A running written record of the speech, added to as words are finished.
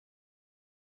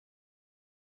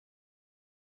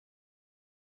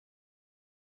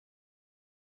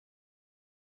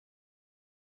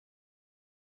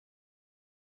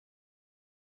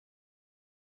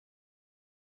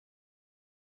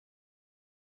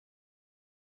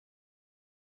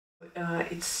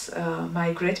It's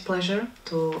my great pleasure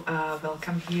to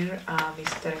welcome here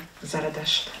Mr.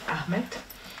 Zaradasht Ahmed.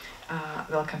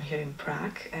 Welcome here in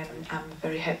Prague, and I'm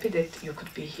very happy that you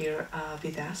could be here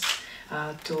with us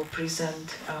to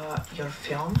present your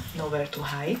film, Nowhere to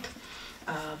Hide,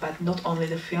 but not only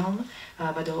the film,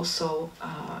 but also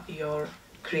your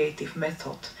creative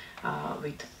method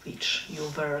with which you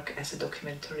work as a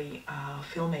documentary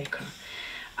filmmaker.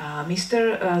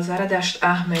 Mr. Zaradasht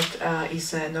Ahmed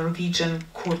is a Norwegian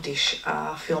Kurdish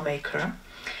filmmaker.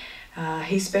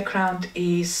 His background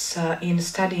is in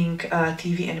studying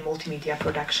TV and multimedia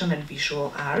production and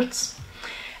visual arts.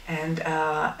 And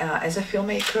as a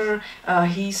filmmaker,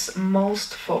 he's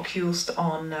most focused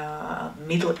on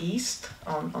Middle East,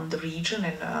 on the region,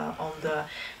 and on the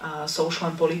social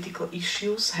and political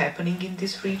issues happening in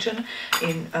this region,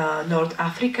 in North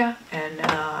Africa and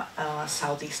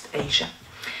Southeast Asia.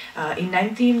 In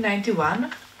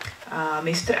 1991,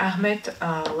 Mr. Ahmed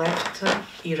left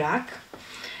Iraq,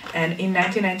 and in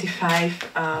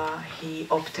 1995 he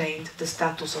obtained the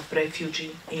status of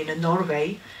refugee in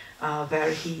Norway,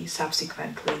 where he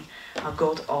subsequently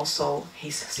got also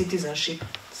his citizenship,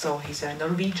 so he's a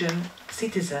Norwegian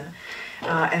citizen,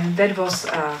 and that was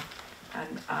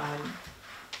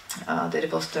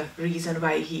the reason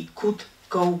why he could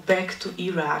go back to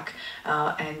Iraq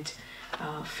and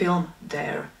film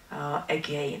there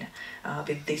again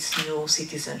with this new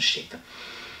citizenship.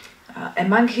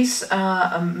 Among his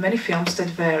many films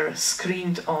that were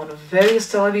screened on various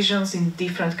televisions in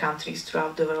different countries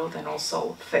throughout the world and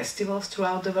also festivals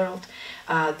throughout the world,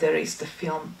 there is the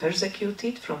film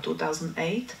Persecuted from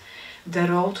 2008, The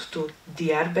Road to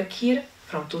Diyarbakir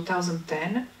from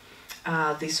 2010.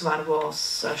 This one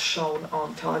was shown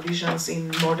on televisions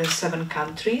in more than 7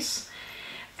 countries,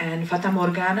 and Fata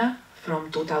Morgana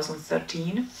from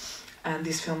 2013, and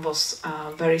this film was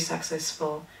very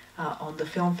successful on the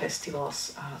film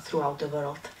festivals throughout the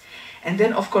world. And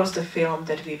then, of course, the film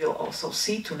that we will also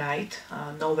see tonight,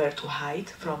 Nowhere to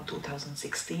Hide from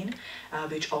 2016,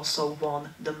 which also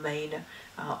won the main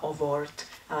award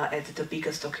at the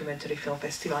biggest documentary film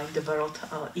festival in the world,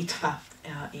 IDFA,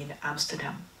 in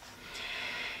Amsterdam.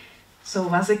 So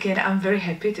once again, I'm very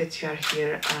happy that you are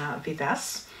here with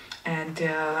us, and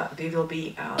we will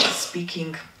be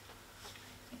speaking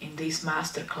in this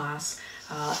masterclass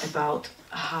about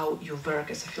how you work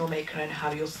as a filmmaker and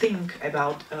how you think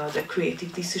about the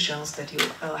creative decisions that you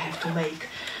have to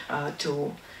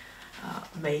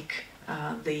make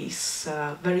these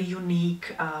very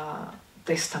unique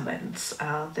testaments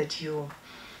that you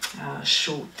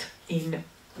shoot in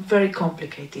very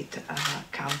complicated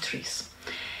countries.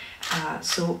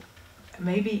 So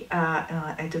maybe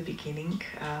at the beginning,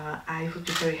 I would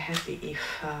be very happy if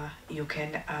you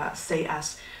can say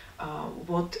us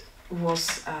what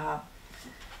was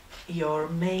your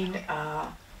main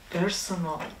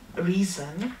personal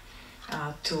reason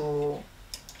to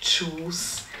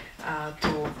choose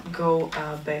to go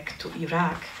back to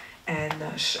Iraq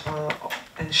and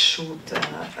shoot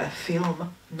a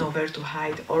film, Nowhere to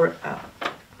Hide, or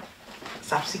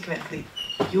subsequently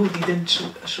you didn't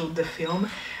shoot the film,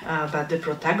 but the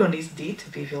protagonist did.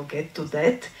 We will get to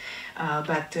that,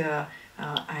 but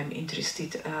I'm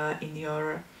interested in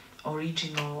your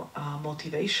original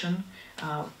motivation.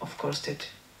 Of course that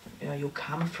you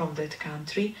come from that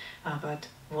country, but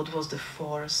what was the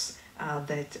force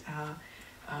that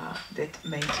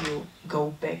made you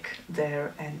go back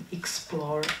there and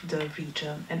explore the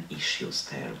region and issues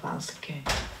there once again?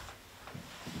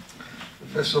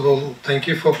 First of all, thank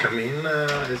you for coming.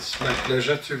 It's my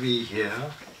pleasure to be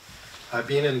here. I've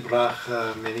been in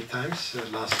Prague many times.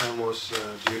 Last time was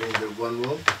during the One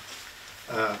World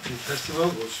Film Festival,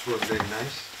 which was very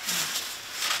nice.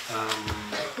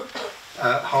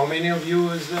 How many of you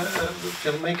is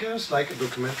filmmakers, like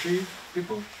documentary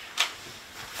people?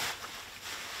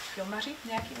 Filmaři,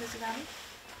 nějaký mezi vámi?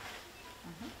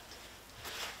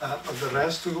 The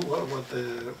rest,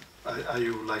 are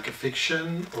you like a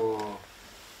fiction or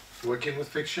working with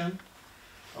fiction?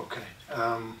 Okay.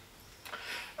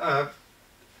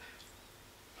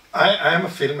 I am a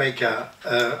filmmaker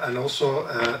and also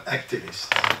an activist.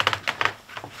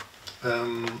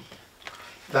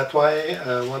 That's why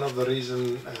one of the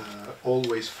reasons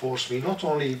always forced me not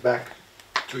only back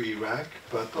to Iraq,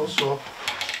 but also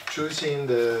choosing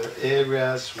the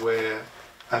areas where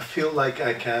I feel like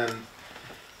I can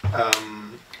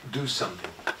do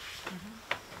something.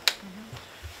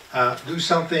 Do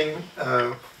something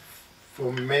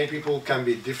for many people can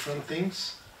be different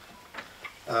things.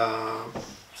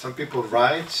 Some people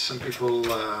write, some people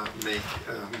make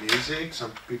music,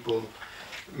 some people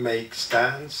make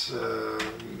stands,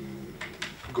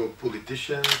 go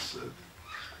politicians.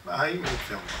 I make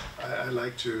film. I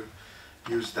like to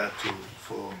use that tool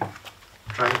for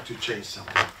trying to change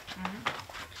something.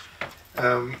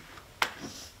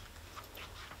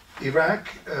 Iraq,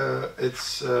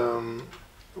 it's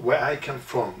where I come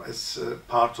from. It's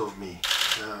part of me.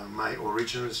 My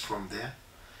origin is from there,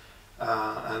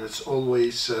 and it's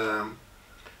always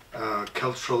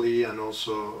culturally and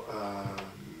also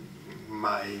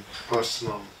my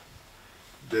personal,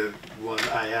 the one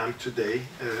I am today.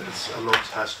 A lot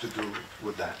has to do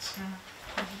with that.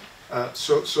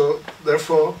 So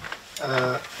therefore,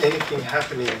 anything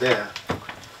happening there,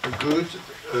 good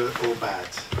or bad,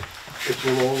 it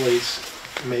will always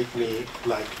make me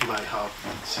like my heart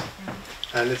beats.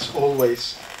 And it's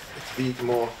always, it beats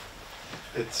more,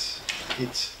 it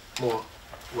hits more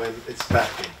when it's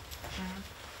backing.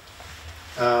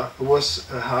 It was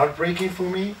heartbreaking for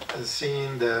me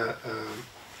seeing the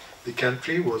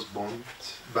country was bombed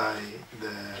by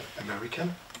the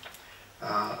American.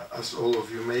 As all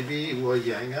of you maybe were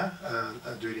younger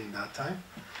during that time.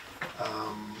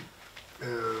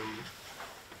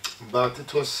 But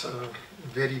it was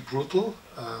very brutal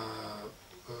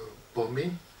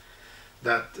bombing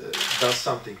that does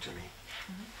something to me.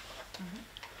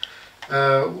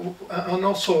 And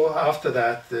also after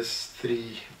that, this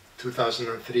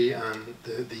 2003 and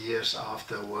the years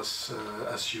after was,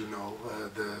 as you know,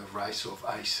 the rise of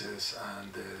ISIS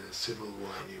and the civil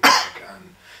war in Iraq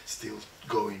and still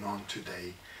going on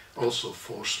today, also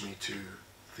forced me to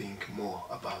think more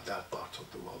about that part of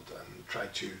the world and try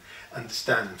to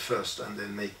understand it first and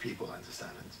then make people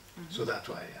understand it. So that's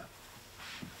why, yeah.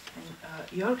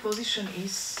 And, your position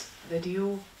is that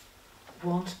you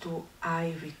want to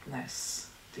eyewitness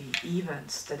the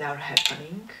events that are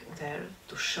happening there,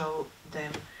 to show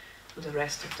them to the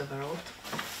rest of the world,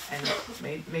 and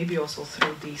maybe also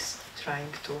through this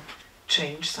trying to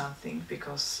change something,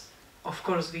 because of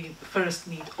course we first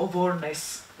need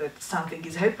awareness that something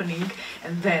is happening,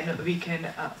 and then we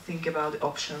can think about the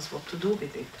options what to do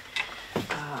with it.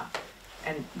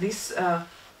 And this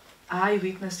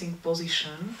eyewitnessing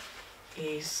position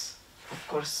is of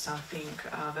course something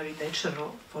very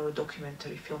natural for a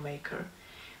documentary filmmaker,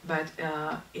 but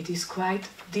it is quite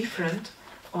different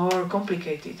or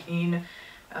complicated in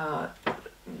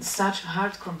such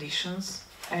hard conditions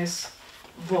as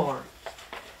war.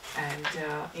 And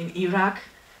in Iraq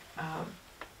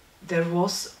there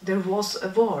was a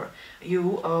war. You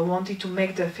wanted to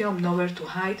make the film Nowhere to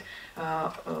Hide.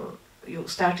 You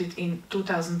started in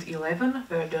 2011,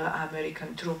 where the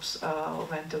American troops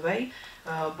went away,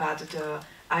 but the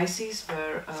ISIS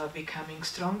were becoming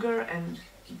stronger, and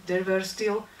there were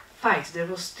still fights. There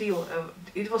was still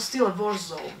it was still a war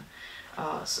zone.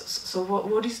 So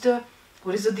what is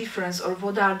the difference, or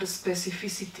what are the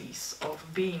specificities of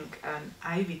being an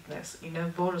eyewitness in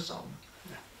a war zone?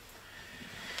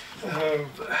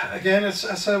 Again,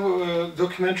 as a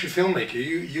documentary filmmaker,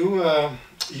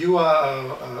 you are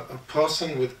a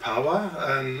person with power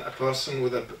and a person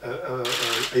with a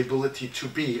ability to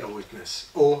be a witness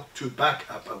or to back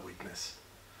up a witness.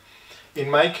 In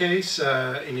my case,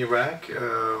 in Iraq,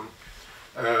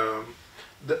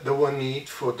 there was need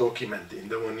for documenting,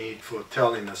 there was need for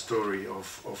telling a story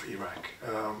of Iraq.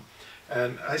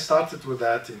 And I started with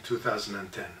that in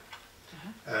 2010.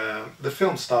 The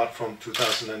film started from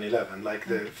 2011, like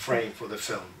the frame for the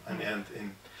film, and end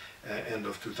in end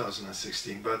of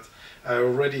 2016. But I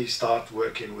already started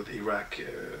working with Iraq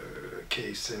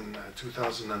case in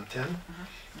 2010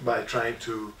 by trying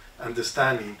to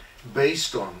understanding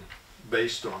based on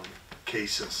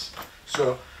cases.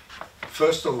 So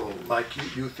first of all, like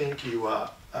you think you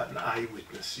are an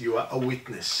eyewitness, you are a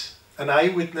witness. An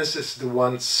eyewitness is the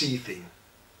one see thing,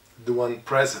 the one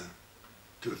present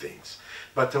to things.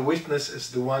 But a witness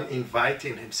is the one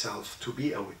inviting himself to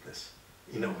be a witness,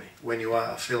 in a way, when you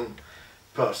are a film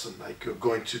person, like you're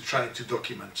going to try to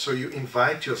document. So you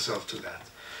invite yourself to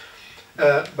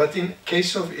that. But in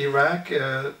case of Iraq,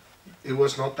 it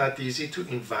was not that easy to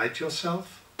invite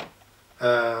yourself.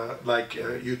 Like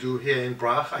you do here in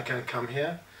Prague, I can come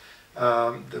here.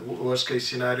 The worst case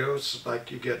scenarios,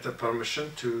 like you get the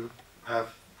permission to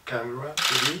have camera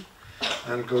with you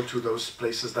and go to those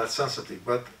places that's sensitive.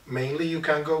 But mainly you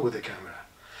can go with the camera.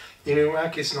 In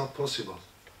Iraq, it's not possible.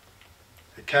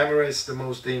 The camera is the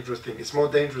most dangerous thing. It's more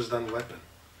dangerous than a weapon.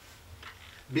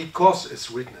 Because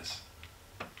it's witness.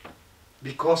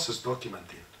 Because it's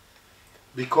documenting.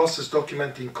 Because it's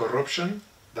documenting corruption,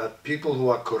 that people who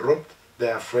are corrupt,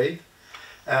 they're afraid.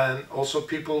 And also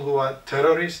people who are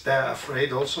terrorists, they're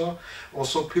afraid also.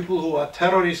 Also people who are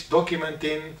terrorists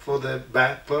documenting for the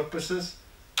bad purposes.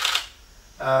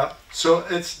 So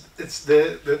it's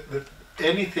the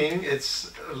anything.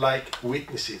 It's like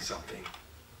witnessing something.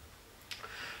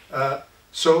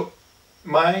 So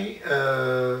my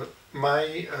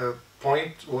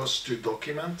point was to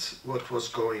document what was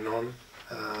going on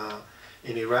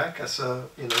in Iraq as a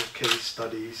case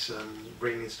studies and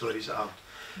bringing stories out.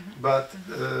 But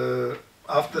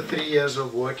after 3 years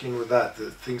of working with that,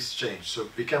 things changed. So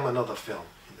it became another film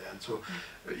in the end. So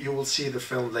you will see the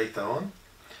film later on.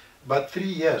 But 3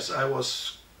 years I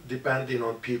was depending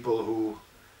on people who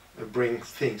bring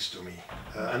things to me,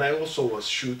 and I also was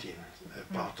shooting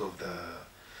part of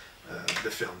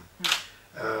the film.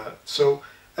 So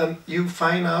and you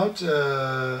find out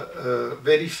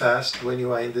very fast when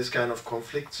you are in this kind of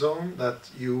conflict zone that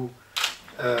you,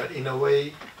 in a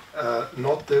way,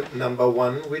 not the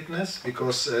 #1 witness,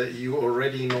 because you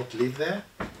already not live there,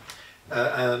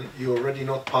 and you're already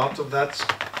not part of that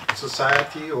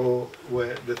society or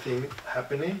where the thing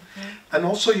happening, and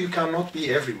also you cannot be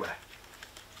everywhere,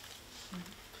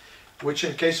 which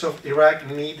in case of Iraq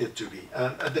needed to be.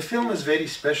 And the film is very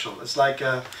special. It's like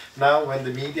now when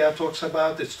the media talks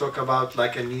about it, it's talk about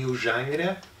like a new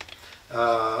genre,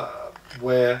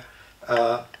 where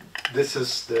this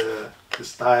is the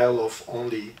style of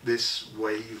only this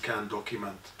way you can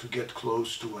document to get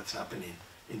close to what's happening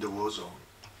in the war zone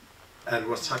and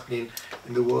what's happening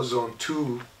in the war zone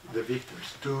to the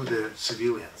victims, to the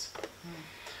civilians.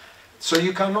 So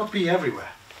you cannot be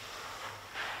everywhere.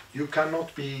 You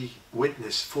cannot be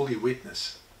witness, fully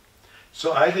witness.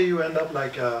 So either you end up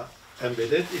like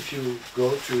embedded if you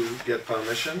go to get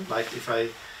permission, like if I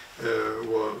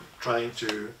were trying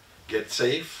to get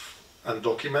safe and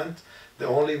document, the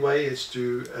only way is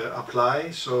to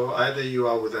apply. So either you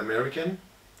are with American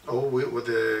or with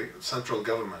the central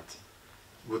government,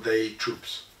 with the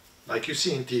troops. Like you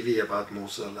see in TV about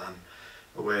Mosul, and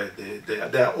where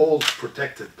they are all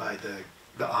protected by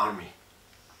the army.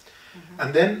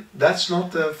 And then that's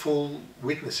not a full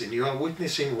witnessing. You are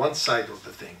witnessing one side of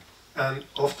the thing, and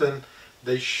often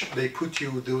they put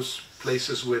you those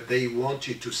places where they want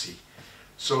you to see.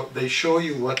 So they show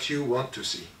you what you want to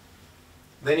see.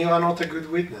 Then you are not a good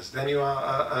witness. Then you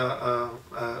are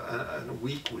a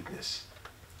weak witness,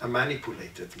 a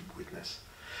manipulated witness.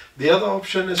 The other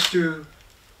option is to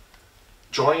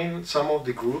join some of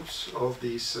the groups of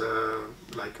these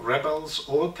like rebels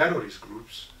or terrorist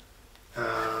groups,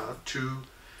 to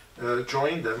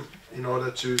join them in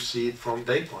order to see it from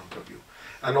their point of view.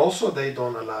 And also they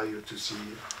don't allow you to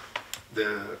see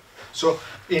the... So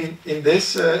in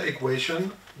this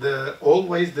equation,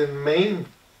 always the main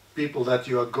people that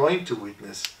you are going to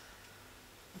witness,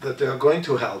 that they are going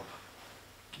to help,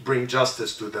 bring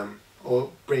justice to them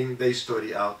or bring their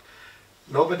story out,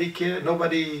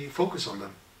 nobody focus on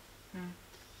them.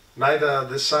 Neither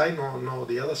this side nor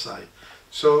the other side.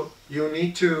 So you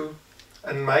need to,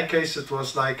 in my case it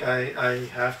was like I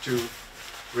have to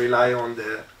rely on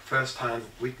the first-hand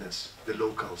witness, the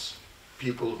locals,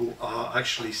 people who are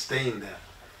actually staying there.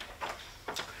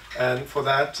 And for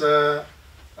that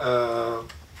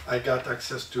I got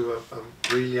access to a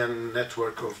brilliant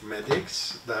network of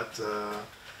medics that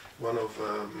one of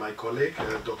my colleagues,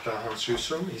 Dr. Hans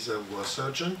Husum, he's a war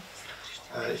surgeon.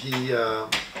 He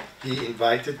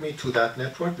invited me to that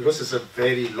network because it's a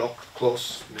very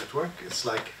close network. It's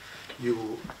like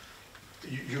you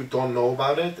don't know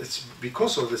about it. It's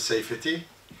because of the safety,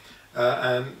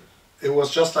 and it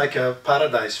was just like a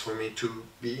paradise for me to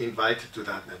be invited to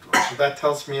that network. So that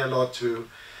helps me a lot to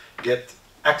get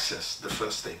access, the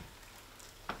first thing.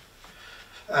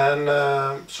 And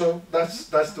so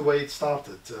that's the way it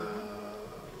started,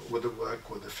 with the work,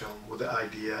 with the film, with the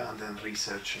idea, and then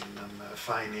researching and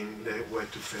finding where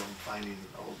to film, finding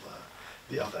all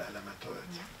the other element of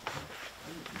it.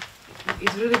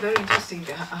 It's really very interesting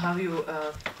how you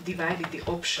divided the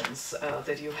options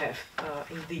that you have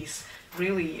in these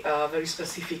really very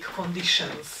specific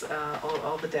conditions all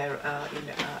over there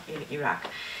in Iraq.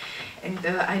 And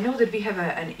I know that we have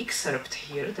an excerpt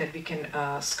here that we can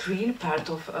screen part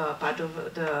of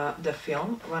the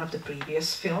film, one of the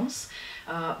previous films,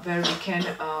 where we can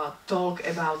talk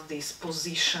about this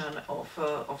position of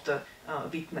the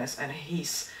witness and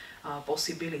his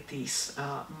possibilities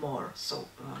more. So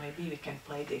maybe we can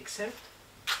play the excerpt.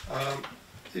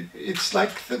 It's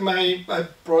like I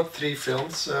brought 3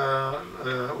 films.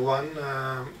 One,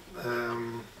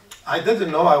 I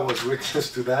didn't know I was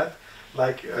witness to that.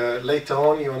 Like later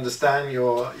on, you understand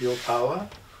your power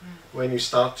when you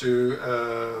start to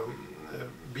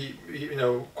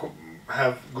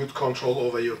have good control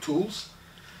over your tools,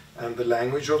 and the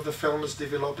language of the film is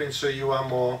developing. So you are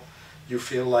more. You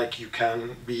feel like you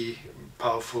can be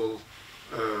powerful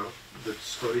the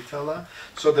storyteller.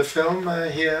 So the film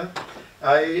here,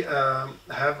 I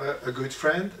have a good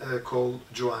friend called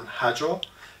Ji.hlava.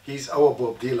 He's our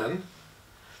Bob Dylan.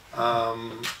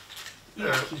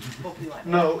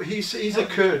 No, he's a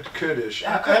Kurdish.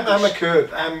 I'm a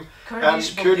Kurd. I'm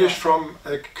Kurdish from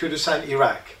Kurdistan,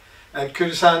 Iraq. And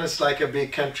Kurdistan is like a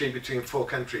big country between 4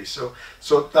 countries.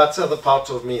 So that's other part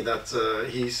of me. That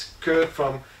he's Kurd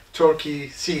from Turkey,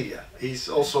 Syria. He's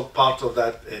also part of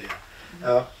that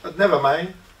area. But never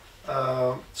mind.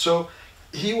 So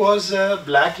he was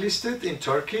blacklisted in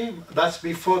Turkey. That's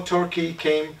before Turkey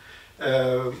came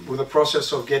with the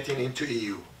process of getting into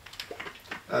EU.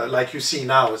 Like you see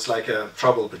now, it's like a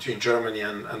trouble between Germany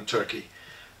and Turkey.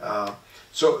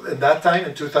 So at that time,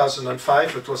 in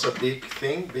 2005, it was a big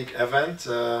thing, big event.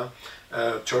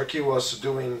 Turkey was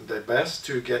doing their best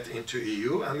to get into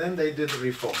EU, and then they did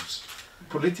reforms,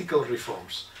 political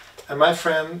reforms. And my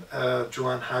friend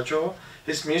Ji.hlava,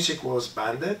 his music was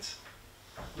banned.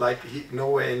 Like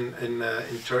nowhere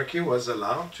in Turkey was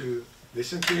allowed to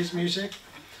listen to his music,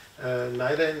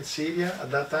 neither in Syria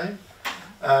at that time.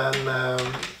 And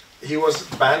he was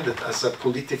banned as a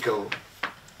political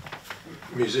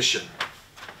musician.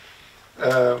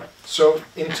 So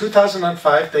in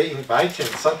 2005 they invited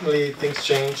him. Suddenly things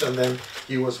changed, and then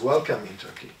he was welcome in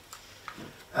Turkey.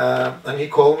 And he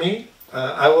called me.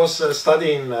 I was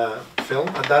studying film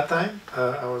at that time.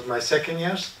 I was my second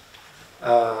year,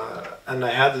 and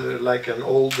I had like an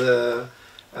old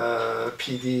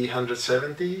PD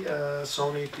 170,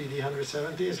 Sony PD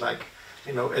 170. It's like,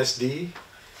 you know, SD.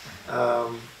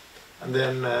 And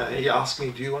then he asked me,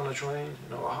 "Do you want to join?" You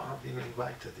know, I've been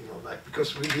invited. You know, like,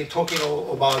 because we've been talking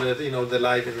all about it. You know, the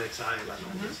life in exile and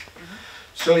all this.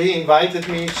 So he invited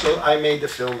me. So I made a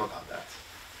film about that.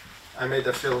 I made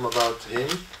a film about him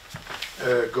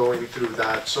going through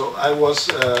that. So I was,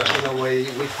 in a way,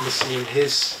 witnessing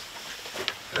his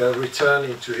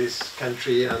returning to his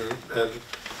country and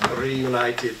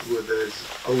reunited with his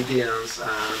audience,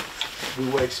 and we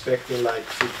were expecting like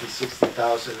 50,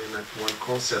 60,000 in that one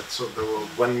concert, so there were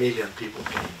 1 million people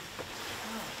came.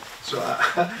 So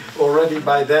already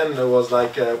by then I was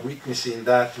like witnessing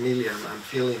that million and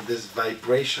feeling this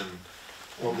vibration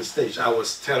on the stage. I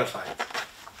was terrified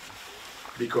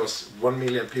because 1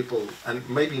 million people and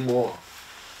maybe more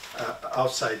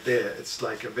outside there, it's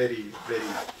like a very,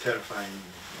 very terrifying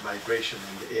vibration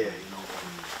in the air, you know.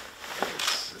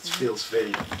 It feels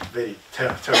very, very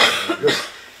terrifying because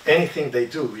anything they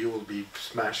do, you will be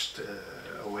smashed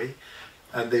away.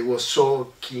 And they were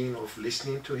so keen of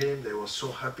listening to him. They were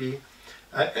so happy.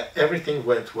 Everything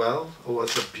went well. It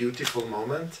was a beautiful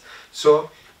moment.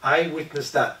 So I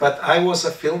witnessed that. But I was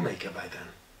a filmmaker by then,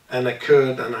 and a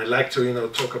Kurd, and I like to, you know,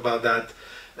 talk about that.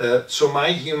 So my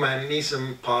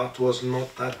humanism part was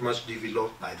not that much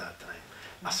developed by that time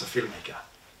as a filmmaker.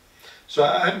 So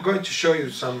I'm going to show you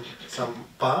some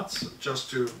parts just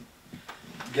to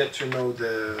get to know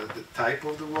the type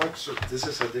of the work. So this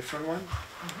is a different one.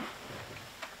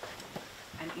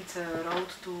 And it's a road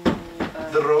to...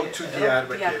 the road to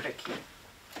Diyarbakir.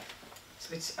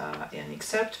 So it's an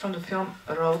excerpt from the film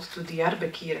Road to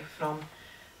Diyarbakir from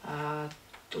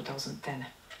 2010.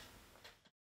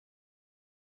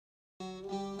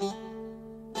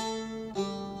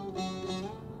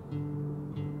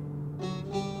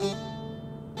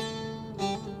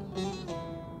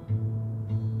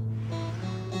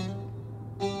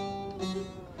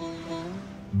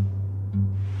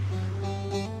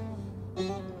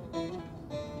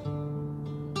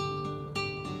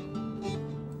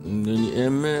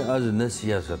 از نه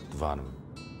سیاست فانم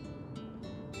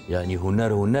يعني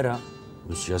هنرها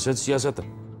والسياسات سياستها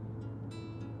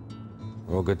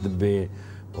وقت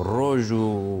بالروج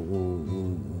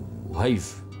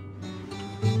وهيف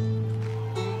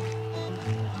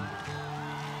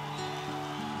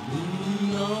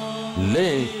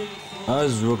ليه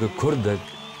از وقت كردك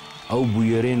او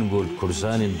بويرين قول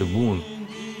كرساني دبون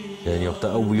يعني وقت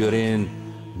او بويرين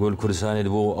قول كرساني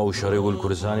دبو او شري قول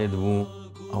كرساني دبو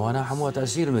او انا حموها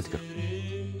تاثير متكر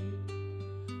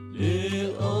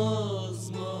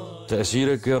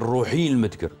تاثيرك الروحي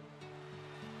المتكر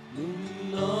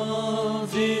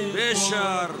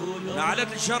بشر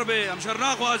نعلت الشربي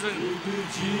امشرنا خوازن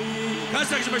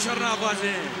كسك بشرنا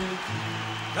خوازن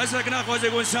كسك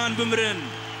ناخوازن وانسان بمرن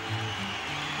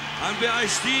ام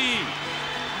بعشتي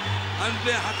ام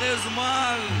بحقي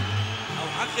زمان او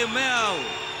حقي ماو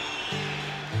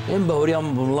إن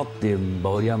بهوريام بملطي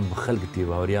بهوريام بخلقتي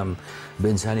بهوريام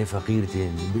بإنساني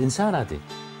فقيرتي بإنساناتي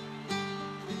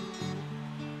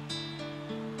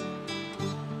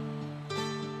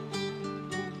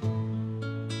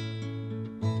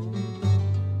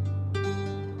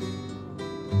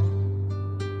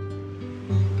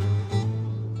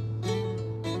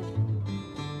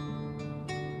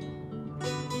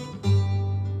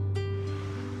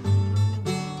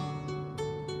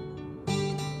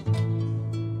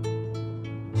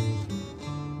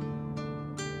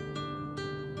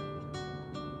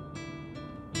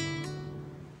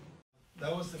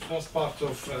was the first part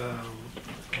of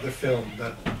the film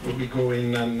that we go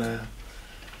in and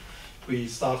we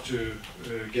start to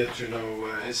get to know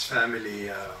his family,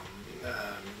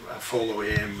 follow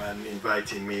him and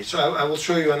inviting me. So I will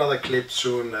show you another clip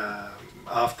soon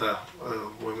after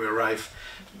when we arrive.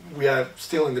 We are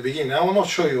still in the beginning. I will not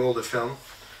show you all the film.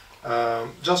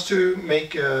 Just to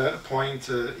make a point,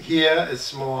 here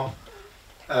it's more,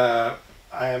 I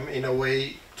am in a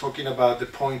way talking about the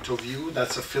point of view,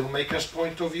 that's a filmmaker's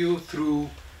point of view through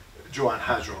Joan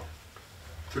Hadjo,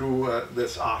 through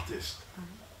this artist.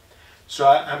 So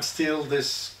I'm still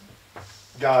this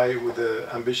guy with the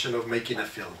ambition of making a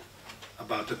film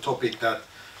about a topic that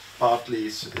partly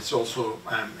it's also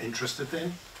I'm interested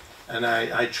in, and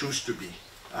I choose to be.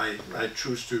 I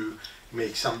choose to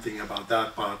make something about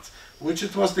that part, which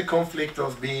it was the conflict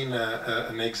of being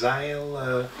an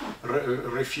exile,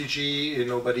 refugee.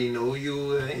 Nobody know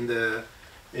you in the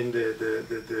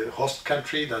host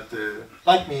country. That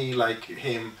like me, like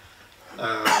him,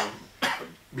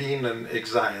 being an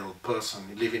exile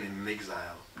person, living in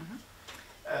exile.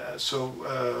 So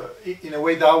in a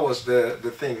way, that was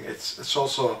the thing. It's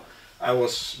also I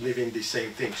was living the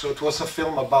same thing. So it was a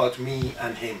film about me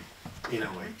and him, in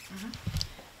a way.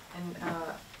 And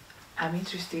I'm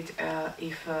interested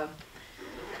if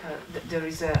there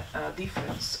is a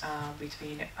difference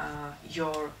between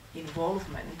your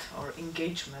involvement or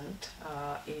engagement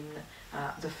in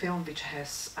the film, which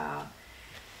has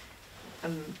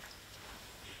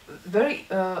very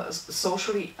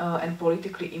socially and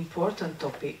politically important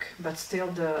topic, but still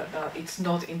it's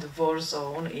not in the war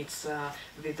zone. It's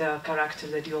with a character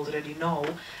that you already know,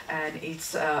 and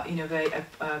it's in a way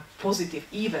a positive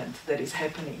event that is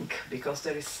happening because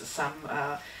there is some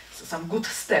good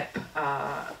step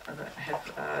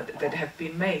that have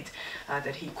been made,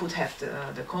 that he could have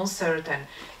the concert and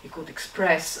he could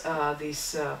express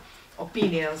these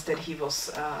opinions that he was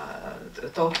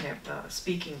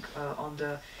speaking on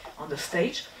the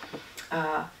stage.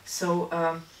 So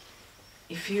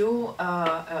if you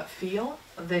feel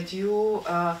that you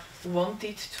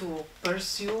wanted to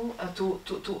pursue,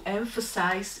 to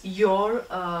emphasize your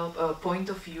point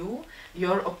of view,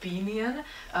 your opinion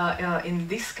in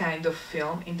this kind of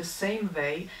film in the same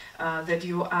way that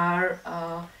you are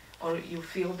or you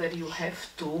feel that you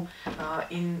have to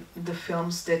in the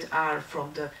films that are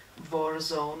from the war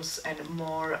zones and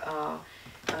more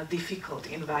difficult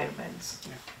environments.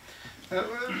 Yeah.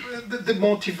 The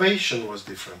motivation was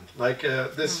different. Like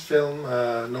this film,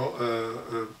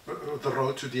 The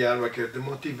Road to Diyarbakir, the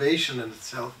motivation in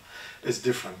itself is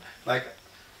different. Like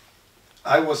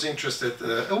I was interested.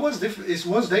 It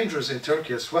was dangerous in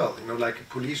Turkey as well. You know, like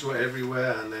police were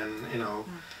everywhere, and then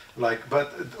like.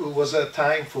 But it was a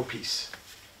time for peace.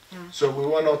 So we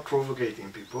were not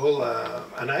provocating people,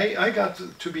 and I got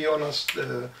to be honest.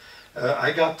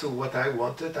 I got to what I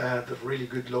wanted. I had a really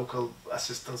good local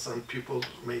assistance and people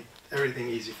made everything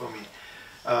easy for me.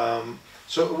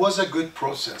 So it was a good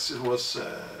process. It was,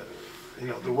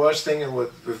 the worst thing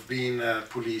with being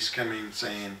police coming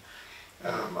saying,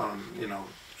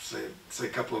 say a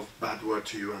couple of bad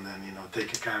words to you and then,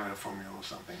 take a camera from you or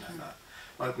something like that.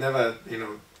 But never,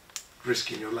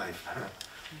 risking your life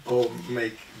or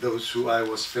make those who I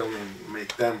was filming,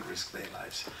 make them risk their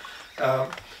lives.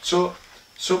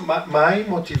 So my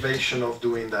motivation of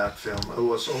doing that film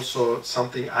was also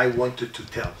something I wanted to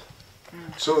tell.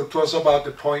 So it was about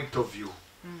the point of view.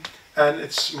 And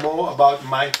it's more about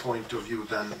my point of view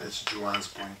than it's Joan's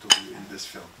point of view in this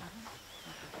film.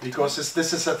 Because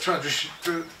this is a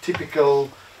typical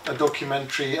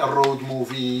documentary, a road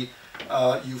movie.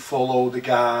 You follow the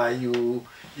guy, you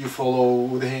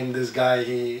follow him, this guy,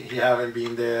 he haven't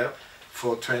been there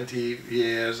for 20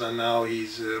 years and now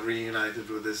he's reunited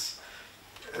with this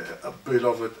a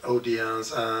beloved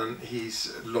audience, and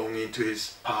he's longing to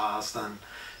his past, and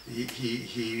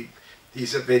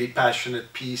he's a very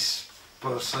passionate peace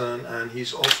person, and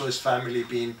he's also his family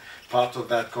being part of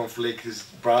that conflict. His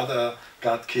brother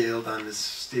got killed and is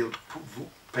still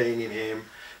paining him,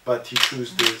 but he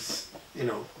chose this,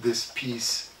 this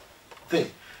peace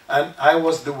thing. And I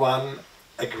was the one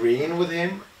agreeing with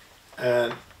him,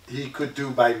 and he could do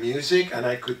by music and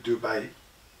I could do by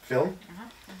film,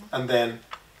 and then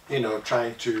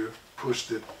trying to push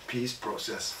the peace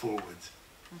process forward,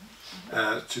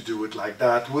 to do it like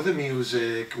that, with the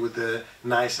music, with the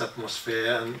nice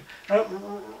atmosphere, and a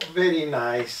very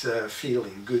nice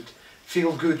feel-good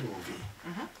movie.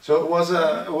 So it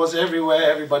was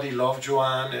everywhere. Everybody loved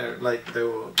Joan, they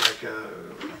were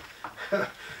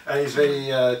and he's a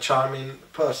very charming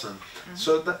person.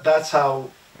 So that's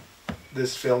how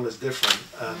this film is different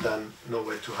than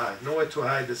Nowhere to Hide. Nowhere to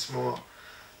Hide is more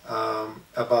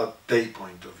about their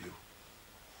point of view,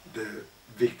 the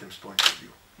victim's point of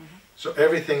view. So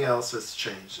everything else has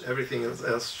changed. Everything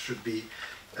else should be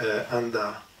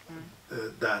under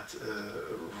that,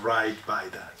 right by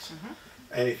that.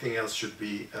 Anything else should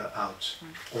be out,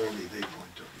 only their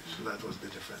point of view. So that was the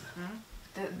difference.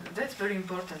 That's very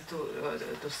important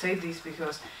to say this,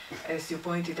 because, as you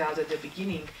pointed out at the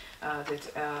beginning,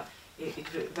 that it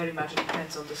very much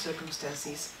depends on the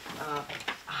circumstances,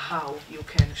 how you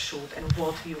can shoot and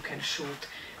what you can shoot.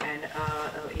 And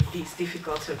in these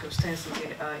difficult circumstances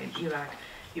in Iraq,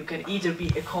 you can either be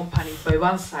accompanied by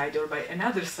one side or by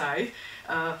another side,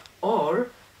 or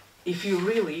if you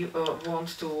really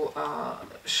want to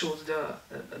shoot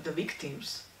the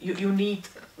victims, you need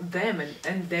them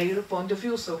and their point of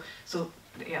view. So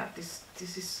yeah, this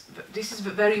is a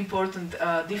very important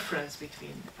difference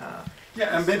between.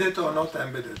 Yeah, embedded or not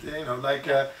embedded. You know, like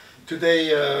today,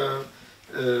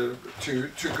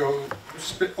 to go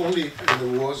only in the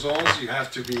war zones, you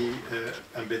have to be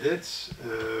embedded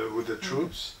with the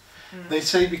troops. They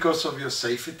say because of your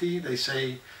safety. They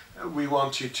say we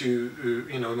want you to,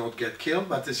 you know, not get killed,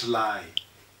 but it's a lie.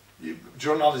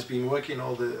 Journalists been working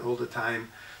all the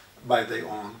time by their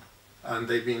own, and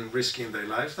they've been risking their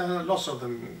lives. Lots of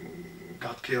them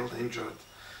got killed, injured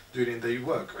during their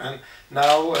work, and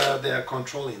now they are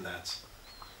controlling that.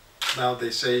 Now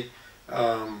they say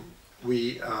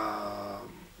we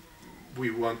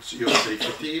want your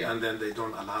safety, and then they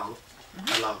don't allow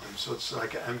them. So it's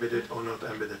like embedded or not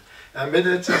embedded.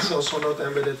 Embedded is also not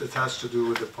embedded. It has to do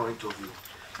with the point of view.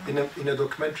 In a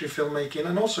documentary filmmaking,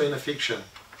 and also in a fiction,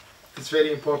 it's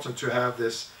very important to have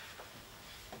this,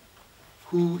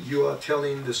 who you are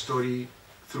telling the story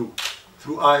through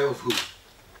eye of who.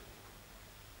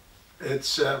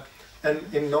 It's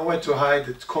and in Nowhere to Hide,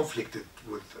 it's conflicted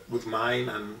with mine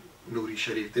and Nouri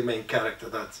Sharif, the main character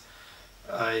that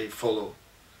I follow.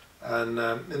 And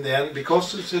in the end,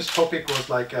 because this topic was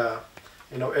like,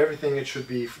 you know, everything, it should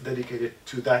be dedicated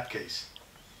to that case.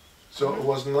 So it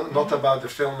was not about the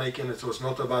filmmaking, it was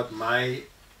not about my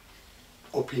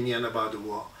opinion about the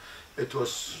war. It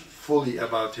was fully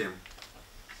about him.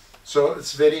 So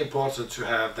it's very important to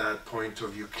have that point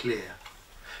of view clear.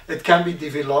 It can be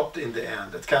developed in the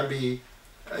end. It can be,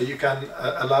 you can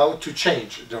allow to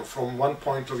change, you know, from one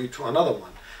point of view to another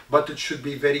one, but it should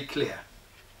be very clear.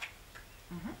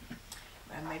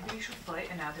 And maybe you should play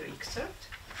another excerpt.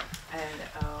 And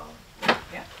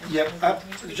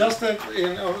just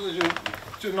you know,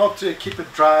 to not keep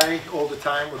it dry all the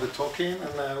time with the talking,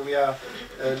 and we are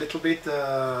a little bit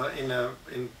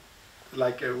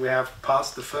we have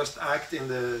passed the first act in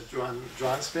the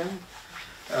Juan spin.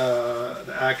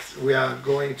 The act, we are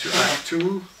going to Act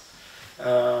 2,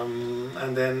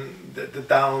 and then the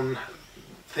down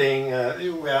thing.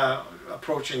 We are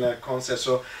approaching a concept.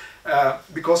 So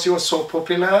because he was so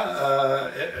popular,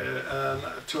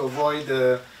 to avoid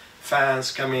the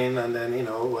fans coming and then, you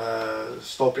know,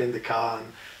 stopping the car,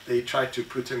 and they tried to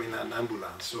put him in an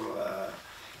ambulance. So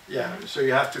yeah, so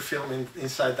you have to film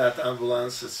inside that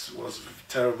ambulance. It was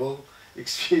a terrible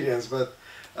experience, but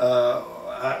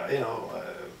you know,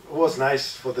 it was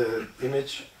nice for the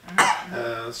image.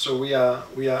 So we are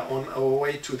on our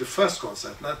way to the first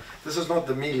concept. Now, this is not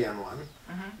the million one.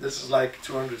 This is like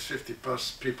 250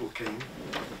 people came,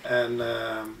 and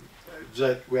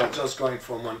we are just going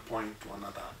from one point to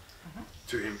another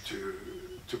to him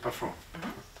to perform.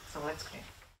 So let's play.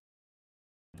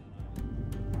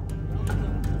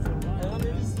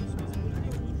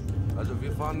 Also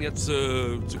wir fahren jetzt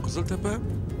zu Kızıltepe,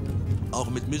 auch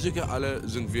mit Musiker, alle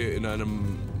sind wir in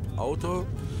einem Auto,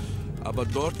 aber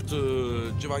dort,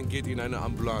 Civan geht in eine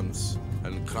Ambulanz,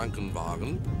 einen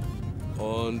Krankenwagen,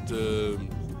 und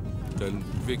dann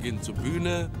wir gehen zur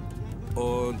Bühne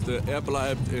und er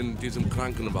bleibt in diesem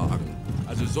Krankenwagen.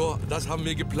 Also so, das haben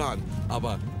wir geplant,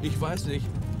 aber ich weiß nicht,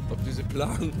 ob dieser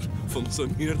Plan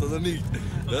funktioniert oder nicht.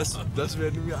 Das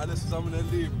werden wir alles zusammen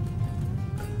erleben.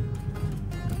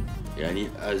 يعني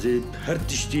زي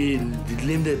هرتشتي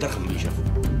الدليم ده ضخم يشافوا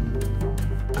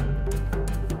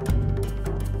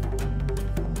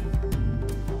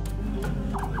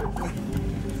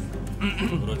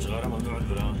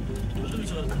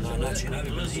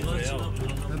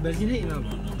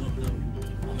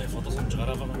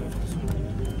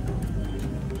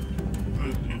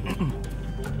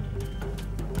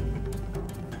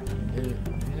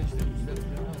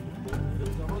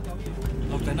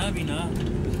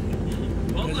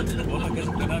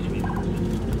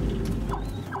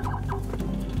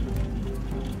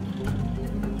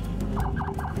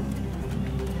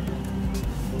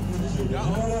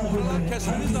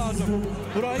kesmeniz lazım.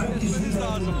 Burayı kesmeniz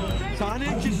lazım.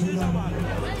 Sahneyi kestiği zaman.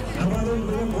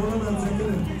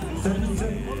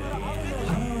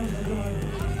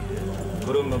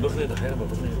 كرم ما بخلي تخيل ما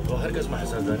بخلي وهركز ما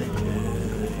حسن ذلك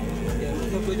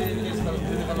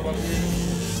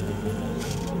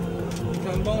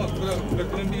كان باوك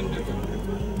بكرم بيم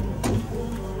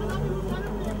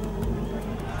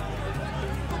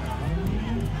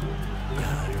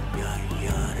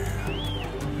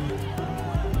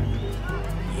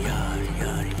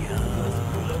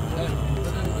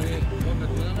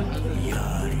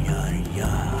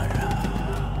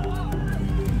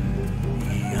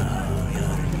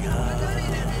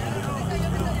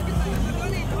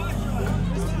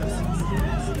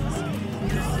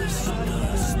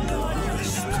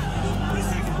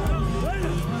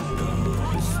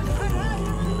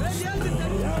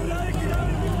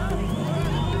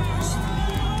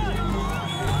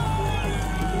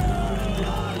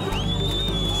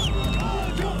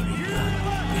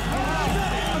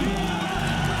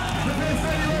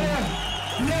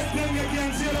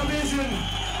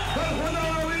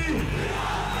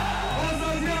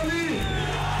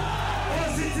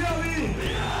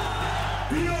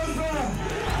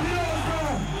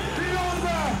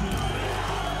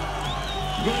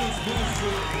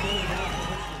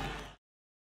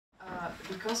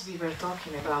Because we were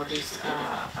talking about these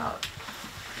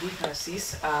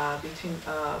differences between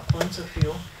points of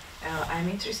view, I'm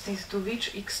interested to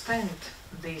which extent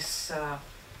this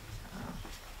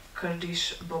Kurdish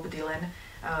Bob Dylan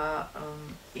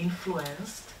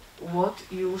influenced what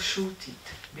you shooted,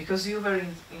 because you were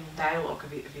in dialogue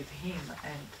with him,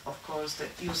 and of course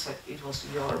that you said it was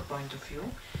your point of view,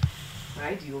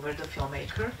 right? You were the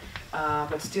filmmaker,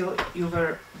 but still you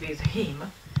were with him,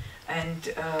 and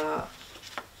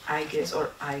I guess,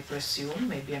 or I presume,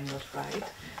 maybe I'm not right,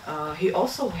 he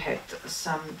also had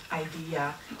some idea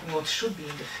what should be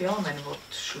in the film and what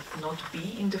should not be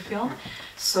in the film.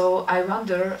 So I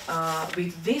wonder,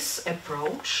 with this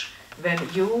approach, when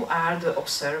you are the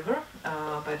observer,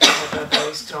 but you have a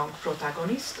very strong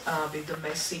protagonist, with the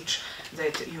message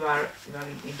that you are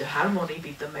in the harmony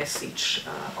with the message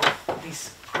of this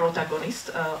protagonist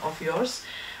of yours,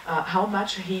 how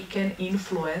much he can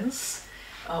influence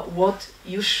what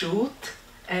you shoot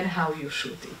and how you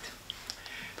shoot it.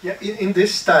 Yeah, in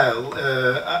this style,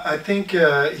 I think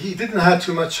he didn't have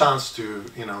too much chance to,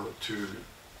 to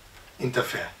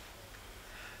interfere,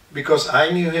 because I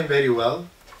knew him very well.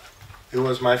 He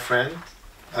was my friend,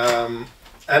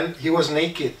 and he was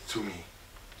naked to me.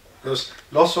 There was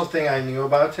lots of things I knew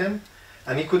about him,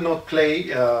 and he could not play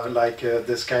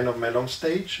this kind of melon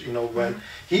stage. When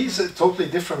he's totally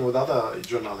different with other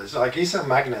journalists. Like, he's a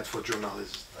magnet for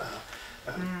journalists.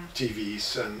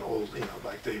 TVs and all,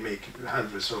 like they make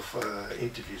hundreds of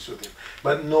interviews with him,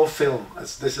 but no film,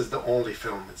 as this is the only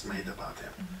film that's made about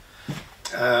him.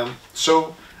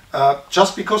 So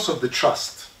just because of the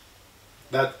trust,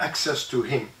 that access to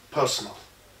him, personal,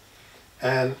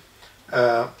 and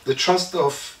the trust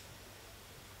of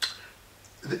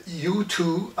you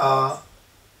two are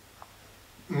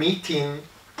meeting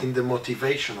in the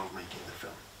motivation of making the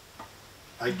film.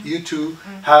 Like, you two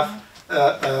have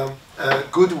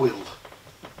goodwill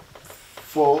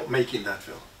for making that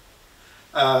film.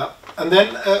 And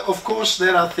then, of course,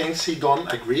 there are things he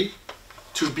don't agree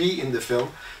to be in the film.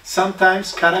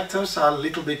 Sometimes characters are a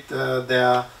little bit,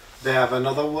 they have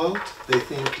another world. They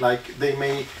think, like, they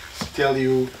may tell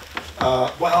you,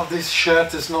 well, this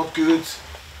shirt is not good.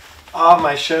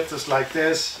 My shirt is like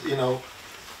this,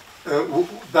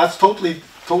 that's totally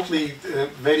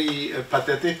very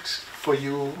pathetic for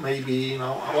you, maybe,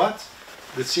 what?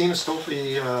 The scene is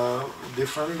totally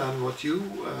different than what you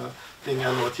think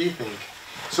and what he think.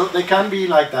 So they can be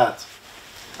like that.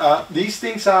 These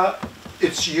things are,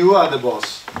 you are the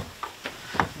boss.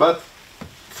 But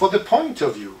for the point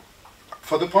of view,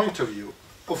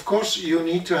 of course you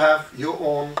need to have your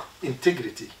own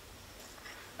integrity.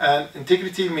 And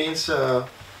integrity means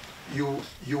you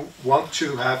want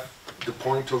to have the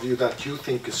point of view that you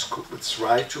think it's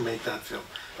right to make that film.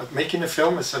 But making a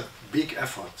film is a big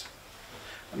effort.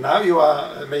 Now you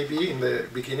are maybe in the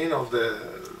beginning of the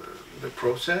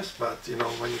process, but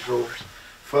when you go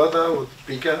further with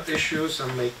bigger issues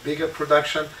and make bigger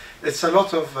production, it's a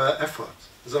lot of effort.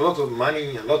 There's a lot of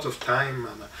money, a lot of time,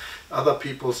 and other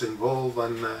people's involved,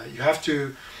 and you have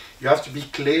to be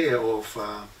clear of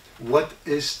what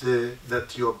is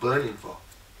that you're burning for.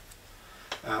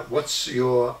 What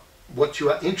you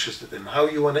are interested in, how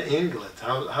you want to angle it,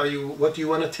 what you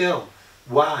want to tell,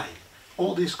 why.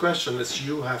 All these questions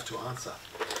you have to answer.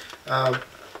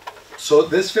 So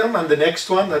this film and the next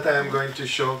one that I am going to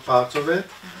show part of it,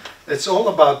 it's all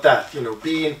about that, you know,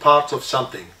 being part of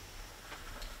something,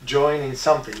 joining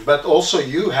something, but also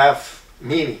you have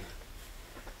meaning.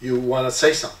 You want to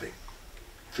say something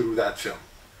through that film.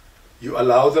 You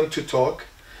allow them to talk.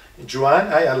 Juan,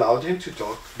 I allowed him to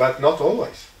talk, but not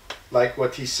always. Like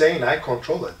what he's saying, I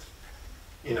control it,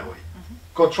 in a way.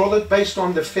 Control it based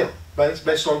on the film,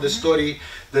 based on the story,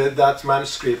 that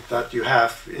manuscript that you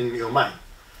have in your mind.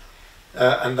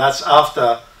 And that's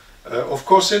after, of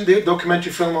course, in the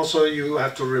documentary film also you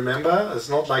have to remember, it's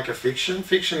not like a fiction.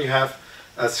 Fiction, you have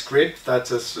a script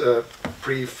that is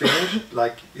pre-finished,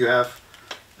 like you have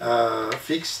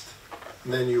fixed,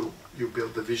 and then you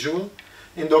build the visual.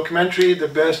 In documentary, the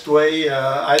best way,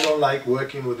 I don't like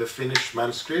working with a finished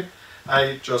manuscript.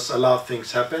 I just allow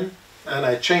things happen, and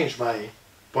I change my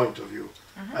point of view.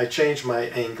 I change my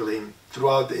angling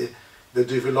throughout the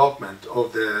development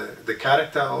of the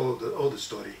character or the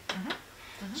story.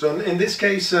 So in this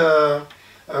case,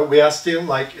 we are still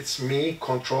like, it's me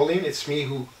controlling, it's me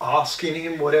who asking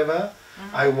him whatever.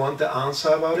 I want the answer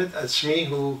about it. It's me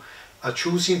who are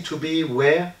choosing to be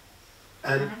where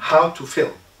and how to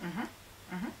film.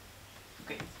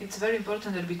 Okay. It's very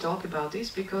important that we talk about this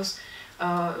because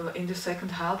in the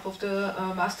second half of the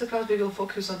masterclass we will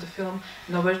focus on the film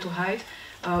Nowhere to Hide,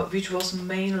 which was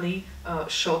mainly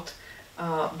shot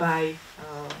by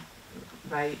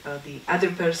the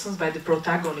other persons, by the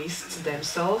protagonists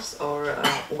themselves, or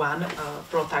one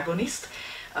protagonist.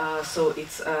 So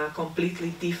it's a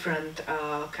completely different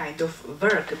kind of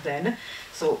work then.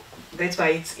 So that's why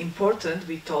it's important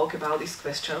we talk about these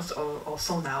questions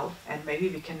also now, and maybe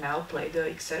we can now play the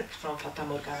excerpt from Fata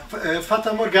Morgana.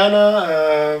 Fata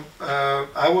Morgana,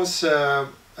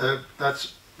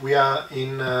 we are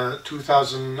in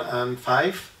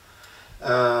 2005.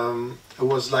 It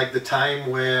was like the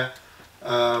time where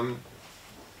there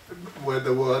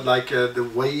were like the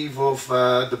wave of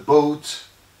the boat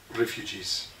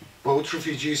refugees. Boat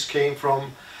refugees came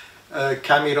from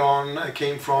Cameroon,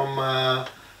 came from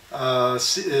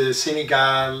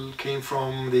Senegal, came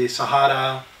from the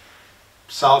Sahara,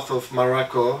 south of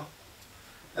Morocco,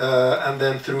 and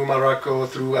then through Morocco,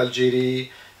 through Algeria,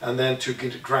 and then to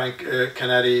Gran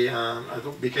Canaria.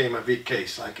 It became a big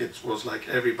case. Like it was like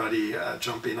everybody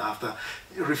jumping after.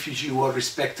 Refugees were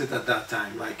respected at that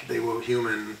time, like they were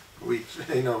human. We,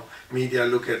 media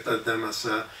look at them as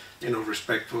a,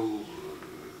 respectful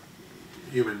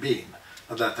human being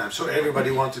at that time. So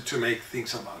everybody wanted to make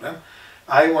things about them.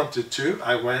 I wanted to.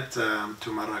 I went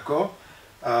to Morocco.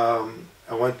 I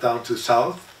went down to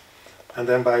south, and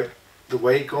then by the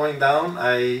way going down,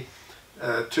 I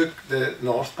took the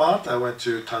north part. I went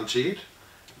to Tangier.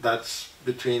 That's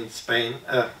between Spain,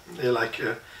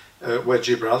 where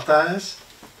Gibraltar is,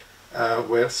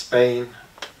 where Spain,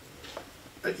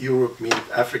 Europe meet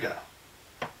Africa.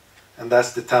 And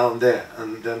that's the town there.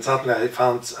 And then suddenly I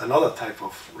found another type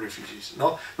of refugees.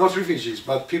 Not refugees,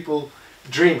 but people,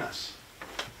 dreamers.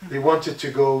 They wanted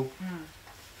to go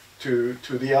to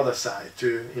the other side,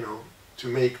 to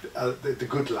make the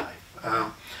good life.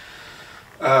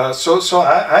 So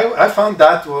I found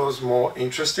that was more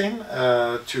interesting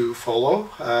to follow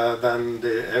than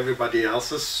everybody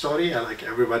else's story. Like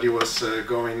everybody was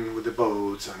going with the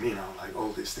boats and like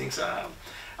all these things.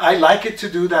 I like it to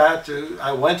do that.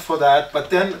 I went for that. But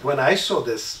then when I saw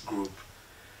this group,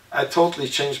 I totally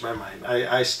changed my mind.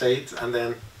 I stayed and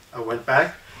then I went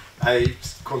back. I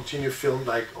continued film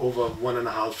like over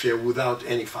 1.5 years without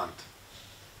any fund.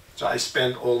 So I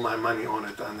spent all my money on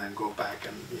it and then go back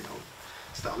and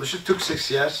establish. It took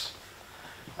 6 years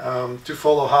to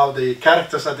follow how the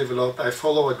characters are developed. I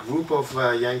follow a group of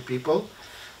young people.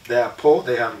 They are poor,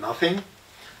 they have nothing,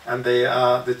 and they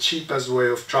are the cheapest way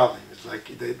of traveling. It's like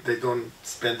they don't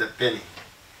spend a penny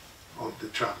of the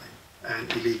traveling,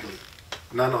 and illegally.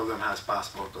 None of them has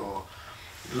passport, or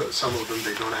some of them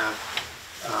they don't have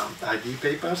ID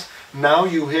papers. Now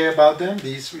you hear about them,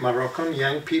 these Moroccan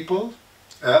young people.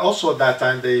 Also at that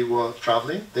time they were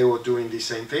traveling, they were doing the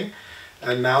same thing.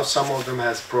 And now some of them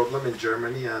has problem in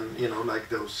Germany, and like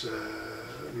those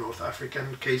North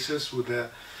African cases with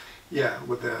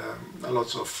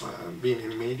lots of being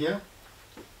in media.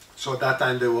 So at that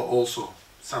time there were also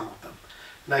some of them.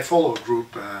 And I follow a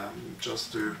group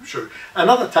just to show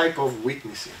another type of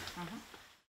witnessing.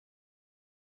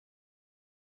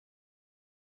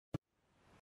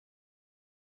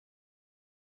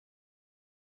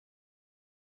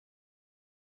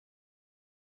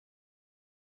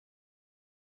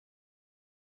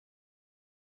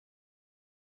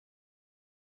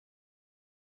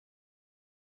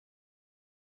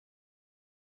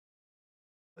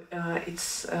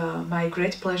 It's my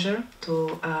great pleasure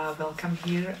to welcome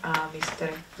here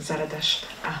Mr. Zaradasht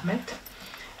Ahmed.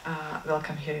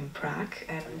 Welcome here in Prague,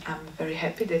 and I'm very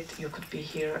happy that you could be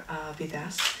here with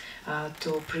us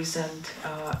to present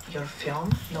your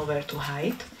film, Nowhere to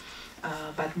Hide.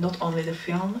 But not only the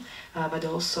film, but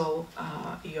also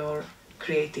your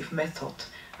creative method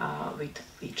with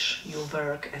which you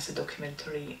work as a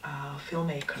documentary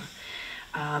filmmaker.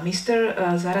 Mr.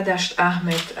 Zaradasht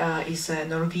Ahmed is a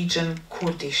Norwegian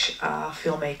Kurdish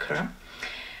filmmaker.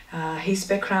 His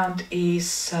background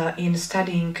is in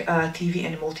studying TV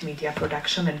and multimedia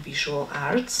production and visual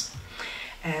arts.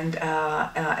 And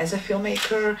as a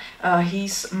filmmaker,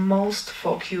 he's most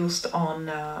focused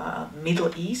on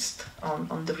Middle East,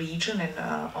 on the region, and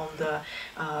on the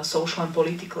social and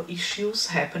political issues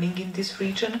happening in this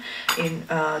region, in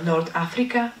North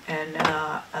Africa and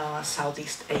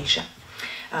Southeast Asia.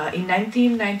 In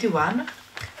 1991,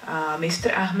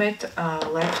 Mr. Ahmed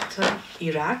left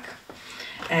Iraq,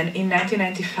 and in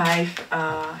 1995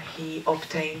 he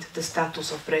obtained the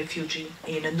status of refugee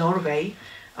in Norway,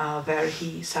 where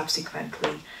he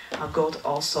subsequently got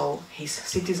also his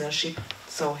citizenship,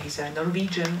 so he's a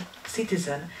Norwegian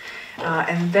citizen,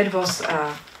 and that was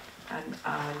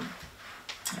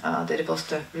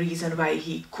the reason why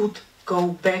he could go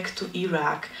back to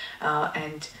Iraq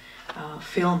and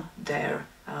film there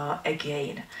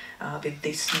again with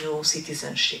this new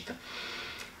citizenship.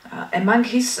 Among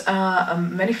his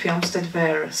many films that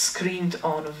were screened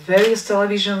on various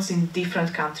televisions in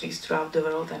different countries throughout the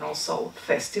world and also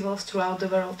festivals throughout the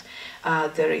world,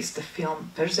 there is the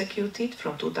film Persecuted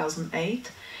from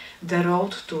 2008, The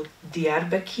Road to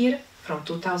Diyarbakir from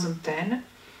 2010.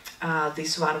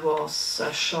 This one was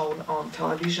shown on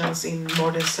televisions in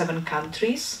more than 7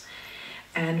 countries,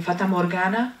 and Fata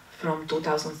Morgana from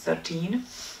 2013,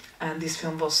 and this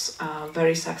film was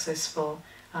very successful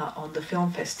on the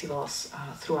film festivals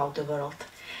throughout the world.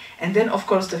 And then, of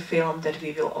course, the film that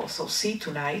we will also see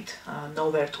tonight,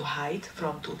 Nowhere to Hide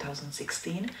from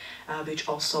 2016, which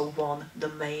also won the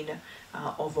main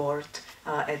award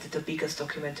at the biggest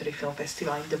documentary film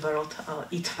festival in the world,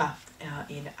 ITFA,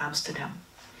 in Amsterdam.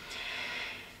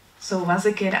 So once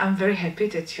again, I'm very happy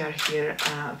that you are here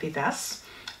with us,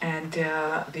 and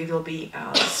we will be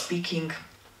speaking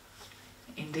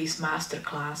in this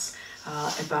masterclass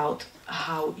about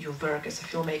how you work as a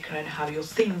filmmaker and how you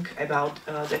think about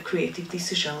the creative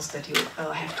decisions that you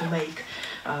have to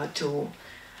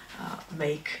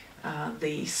make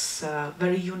these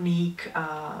very unique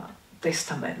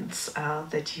testaments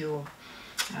that you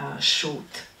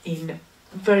shoot in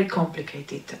very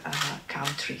complicated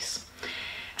countries.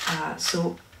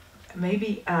 So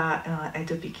maybe at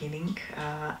the beginning,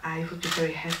 I would be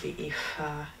very happy if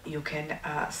you can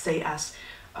say us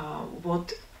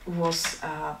what was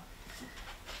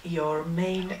your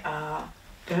main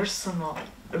personal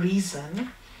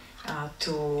reason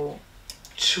to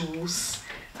choose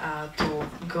to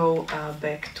go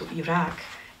back to Iraq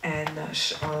and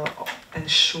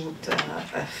shoot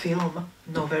a film,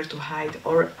 Nowhere to Hide,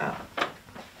 or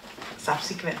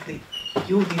subsequently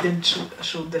you didn't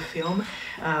shoot the film,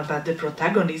 but the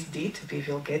protagonist did. We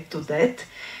will get to that.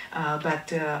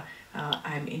 But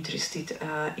I'm interested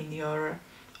in your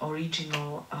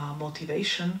original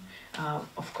motivation.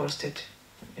 Of course, that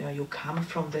you come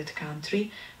from that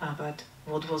country, but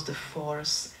what was the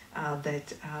force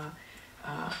that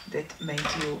made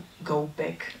you go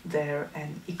back there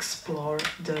and explore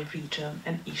the region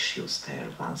and issues there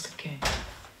once again?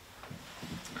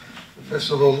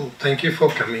 First of all, thank you for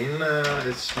coming.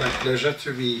 It's my pleasure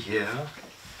to be here.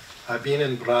 I've been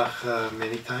in Prague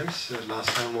many times. Last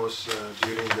time was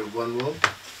during the One World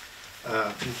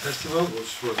Film Festival,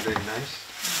 which was very nice.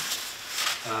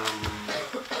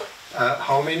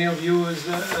 How many of you is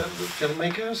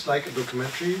filmmakers, like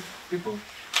documentary people?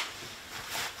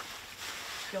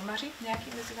 Filmaři,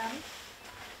 nějaký mezi vámi?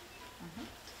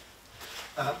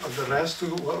 The rest,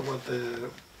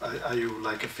 are you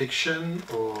like a fiction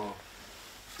or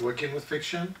working with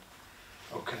fiction?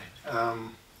 Okay.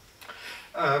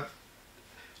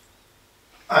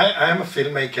 I am a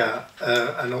filmmaker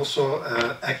and also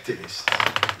an activist.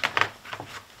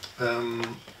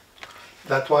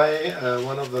 That's why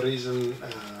one of the reasons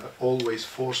always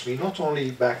forced me not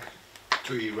only back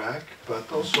to Iraq,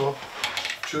 but also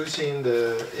choosing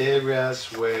the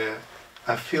areas where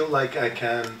I feel like I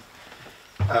can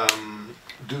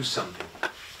do something.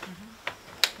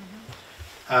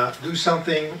 Do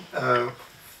something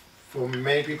for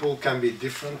many people can be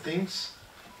different things.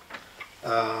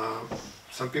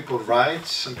 Some people write,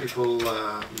 some people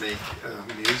make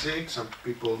music, some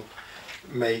people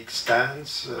make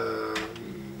stands,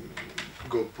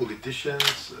 go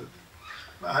politicians.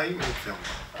 I make film.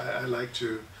 I like to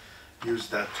use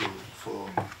that tool for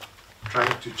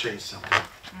trying to change something.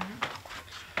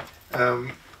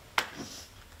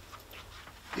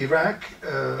 Iraq,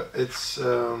 it's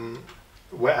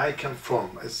where I come from.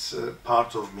 It's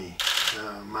part of me.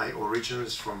 My origin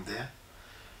is from there,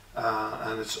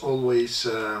 and it's always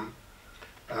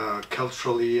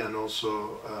culturally and also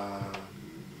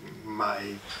my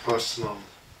personal,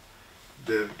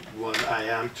 the one I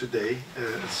am today.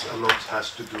 A lot has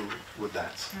to do with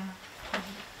that.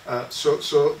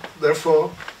 So therefore,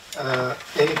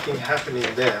 anything happening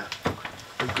there,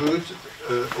 good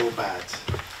or bad,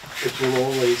 it will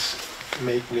always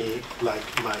make me like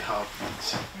my heart beats,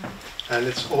 and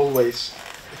it's always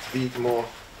it beat more,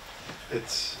 it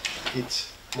hits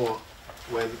more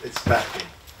when it's bad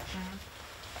thing.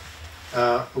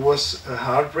 It was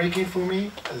heartbreaking for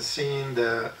me seeing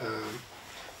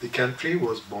the country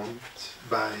was bombed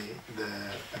by the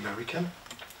American.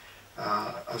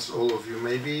 As all of you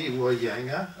maybe were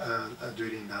younger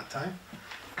during that time.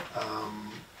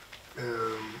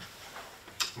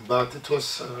 But it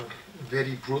was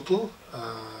very brutal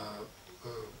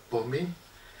bombing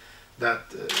that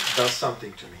does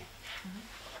something to me.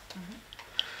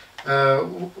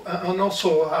 And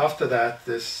also after that,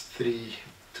 this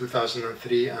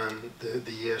 2003 and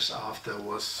the years after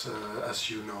was, as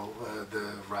you know, the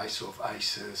rise of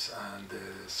ISIS and the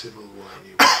civil war in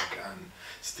Iraq, and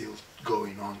still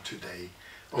going on today,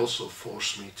 also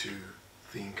forced me to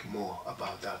think more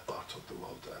about that part of the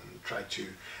world and try to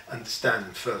understand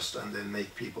it first and then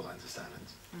make people understand it.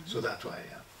 So that's why I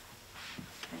am.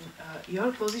 And,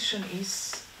 your position is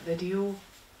that you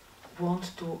want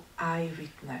to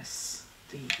eyewitness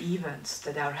the events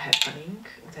that are happening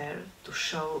there, to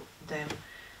show them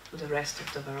to the rest of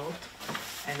the world,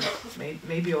 and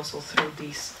maybe also through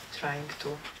this trying to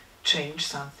change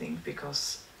something,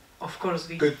 because of course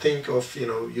we could think of, you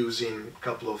know, using a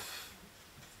couple of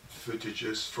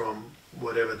footages from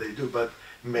whatever they do, but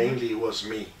mainly it was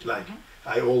me. Like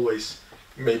I always,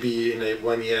 maybe in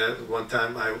one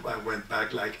time I went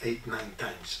back like 8-9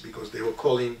 times, because they were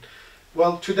calling,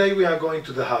 well, today we are going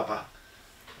to the harbor,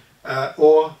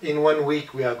 or in 1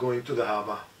 week we are going to the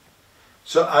harbor.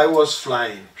 So I was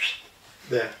flying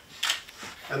there,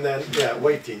 and then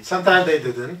waiting. Sometimes they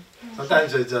didn't,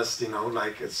 sometimes they just, you know,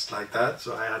 like it's like that,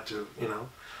 so I had to, you know,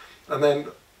 and then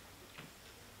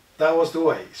that was the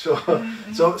way. So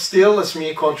so still it's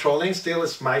me controlling, still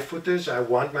it's my footage, I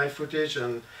want my footage,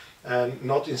 and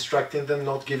not instructing them,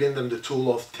 not giving them the tool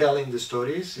of telling the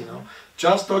stories, you know,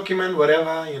 just document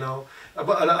whatever, you know.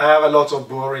 But I have a lot of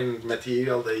boring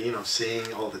material, they, you know,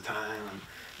 sing all the time, and,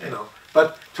 you know, but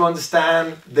to understand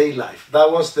their life,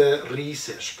 that was the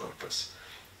research purpose,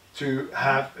 to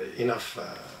have enough,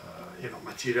 you know,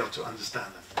 material to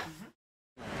understand them.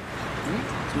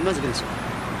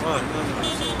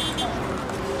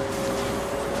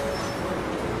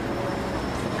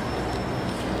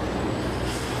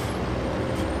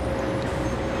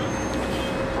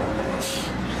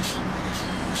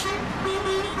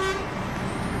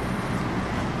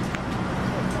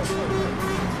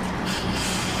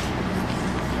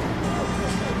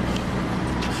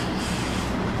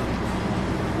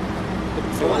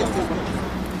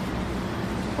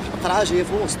 القرعه جايه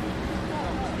في الوسط،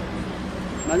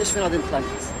 ما عندناش فين غادي نطلع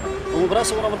الكاس، ومن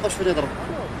براسو راه ما لقاوش فين يضرب.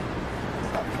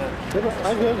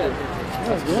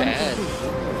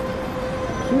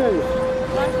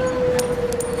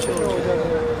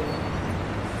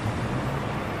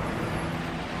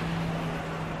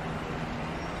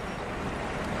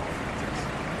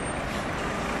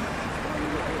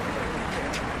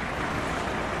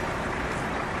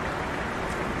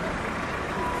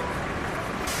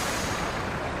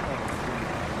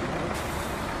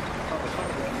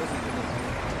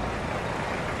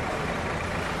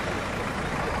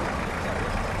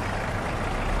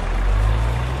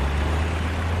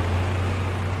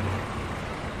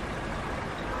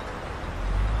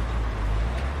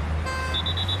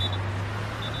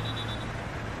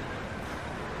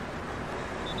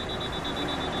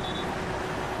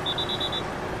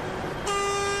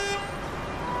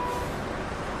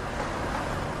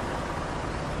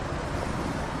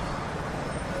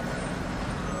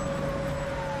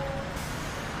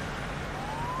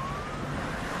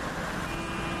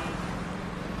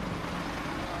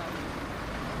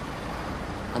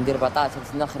 عندي 14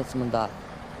 سنة، خرجت من دار،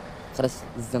 خرجت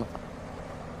الزنقة،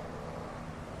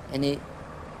 يعني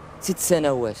 6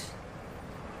 سنوات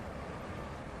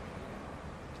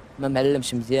ما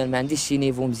معلمش مزيان، ما عنديش شي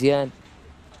نيفو مزيان.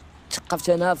 تثقفت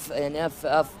انا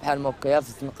في بحال ما هكايا في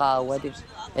الزنقة وهادي،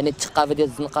 يعني الثقافة ديال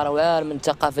الزنقة راه واعر من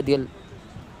الثقافة ديال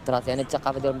الدراسة، يعني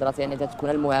الثقافة ديال المدرسة يعني تكون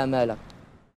المعاملة.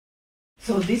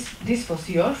 So this was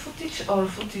your footage or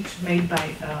footage made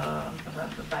by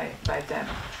them?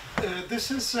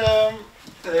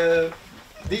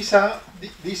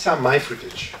 These are my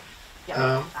footage,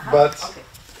 Yeah. but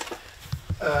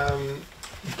Okay.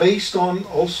 based on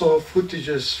also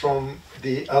footages from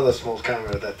the other small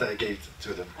camera that I gave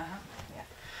to them.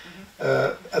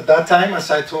 At that time, as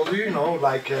I told you,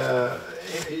 like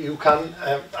you can,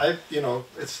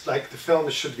 it's like the film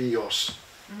should be yours.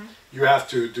 You have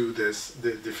to do the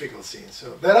difficult scenes. So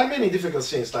there are many difficult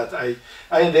scenes that I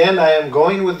in the end I am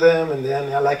going with them, and then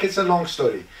like it's a long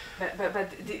story.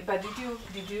 But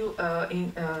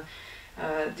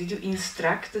did you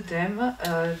instruct them?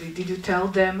 Did you tell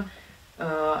them?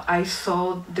 I saw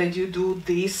that you do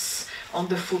this on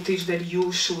the footage that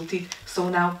you shoot it. So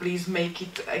now please make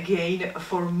it again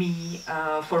for me,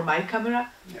 for my camera.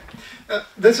 Yeah.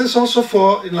 This is also for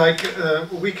like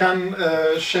we can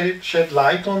shed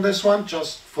light on this one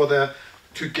just for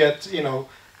to get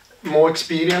more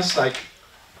experience. Like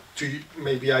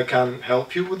maybe I can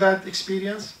help you with that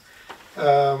experience.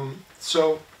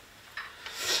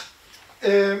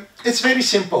 It's very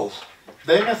simple.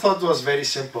 The method was very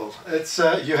simple. It's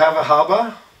you have a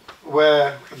harbor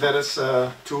where there is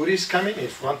tourists coming.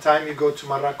 If one time you go to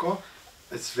Morocco,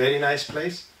 it's a very nice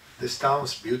place. This town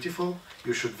is beautiful.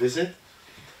 You should visit.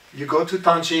 You go to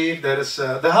Tangier. There is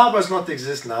the harbor does not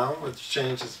exist now. It's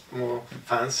changed. It's more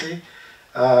fancy.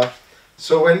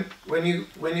 So when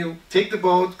you take the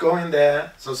boat, go in there.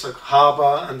 So it's a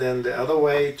harbor, and then the other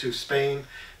way to Spain,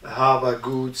 the harbor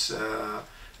goods.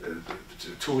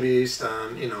 Tourists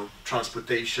and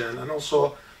transportation, and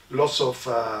also lots of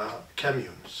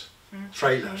camions,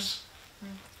 trailers,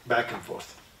 back and forth.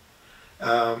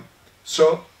 So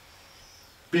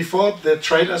before the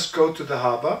trailers go to the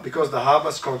harbor, because the harbor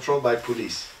is controlled by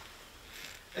police,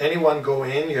 anyone go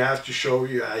in, you have to show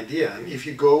your ID. And if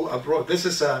you go abroad, this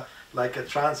is like a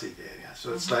transit area,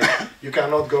 so it's like you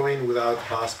cannot go in without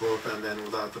passport and then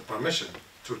without the permission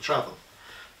to travel.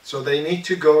 So they need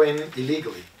to go in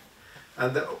illegally.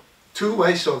 And the two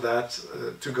ways of that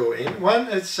to go in. One,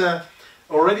 it's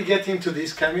already getting to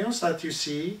these camions that you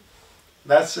see.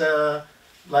 That's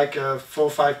like 4 or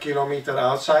 5 kilometers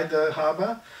outside the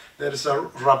harbor. There is a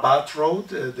Rabat road,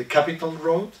 the capital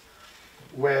road,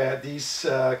 where these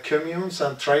camions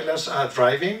and trailers are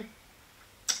driving.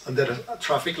 And there are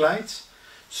traffic lights.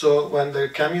 So when the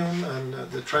camion and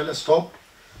the trailer stop,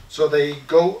 so they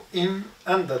go in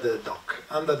under the dock,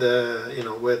 under the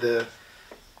where the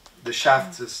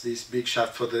shaft is this big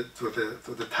shaft for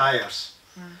the tires.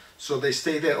 So they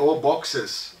stay there, all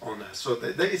boxes on it. So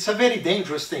it's a very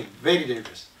dangerous thing, very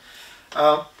dangerous.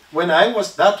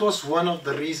 That was one of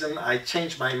the reasons I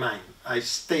changed my mind. I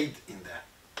stayed in there.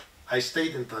 I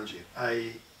stayed in Tangier.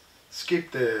 I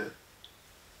skipped the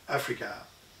Africa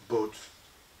boat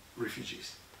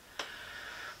refugees.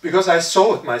 Because I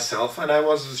saw it myself, and I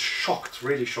was shocked,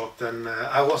 really shocked, and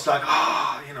I was like,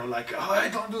 I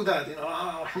don't do that,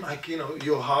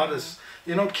 your heart is,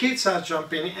 kids are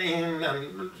jumping in,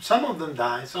 and some of them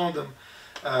die, some of them,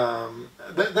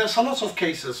 there's a lot of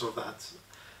cases of that.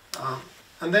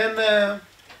 And then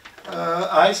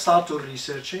I started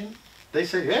researching. They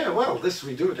say, yeah, well,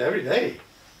 we do it every day.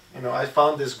 I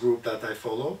found this group that I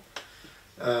follow,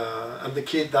 and the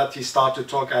kid that he started to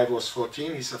talk, I was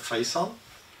 14, he's a Faisal.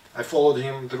 I followed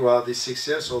him throughout these 6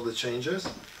 years, all the changes.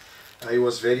 He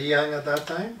was very young at that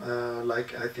time,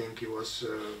 I think he was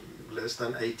less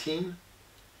than 18.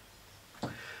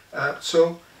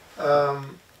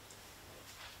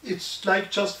 It's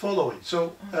like just following.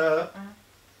 So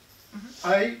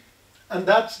and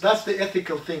that's the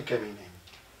ethical thing coming in.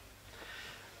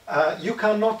 You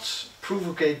cannot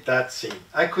provocate that scene.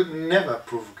 I could never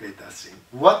provocate that scene.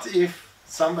 What if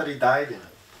somebody died in it?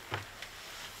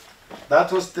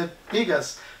 That was the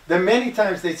biggest. Then many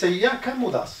times they say, yeah, come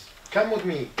with us, come with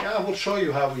me, yeah, I will show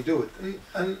you how we do it.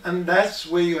 And that's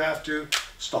where you have to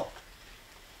stop.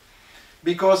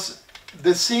 Because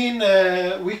the scene,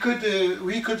 we could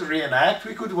reenact,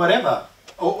 we could whatever,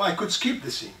 or I could skip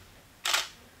the scene.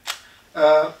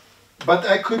 But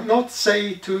I could not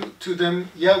say to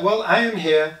them, yeah, well, I am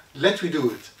here, let me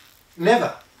do it.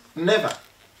 Never, never.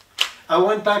 I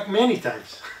went back many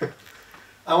times.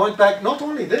 I went back, not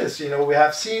only this, we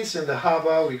have scenes in the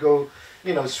harbor, we go,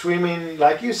 swimming,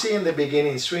 like you see in the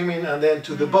beginning, swimming and then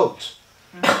to the boat.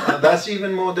 That's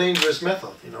even more dangerous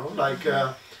method, like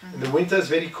in the winter it's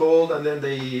very cold, and then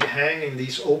they hang in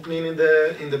these opening in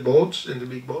the boats, in the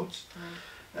big boats,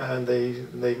 and they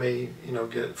may,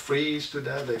 get freeze to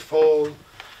death, they fall.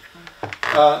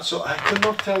 So I could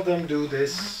not tell them do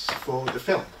this for the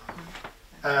film.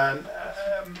 And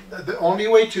the only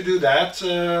way to do that,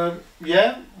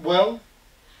 yeah, well,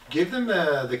 give them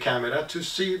the camera to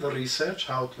see the research,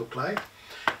 how it looked like.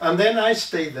 And then I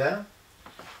stay there.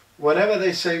 Whenever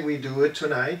they say we do it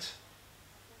tonight,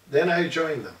 then I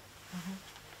join them.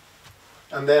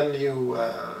 And then you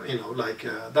know, like,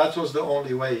 that was the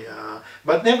only way.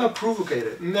 But never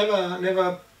provocated,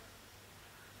 never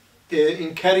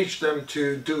encourage them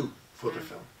to do for the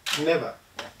film. Never.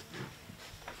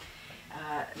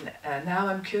 Now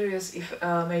I'm curious if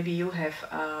maybe you have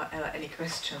any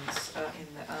questions in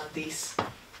this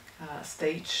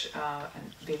stage,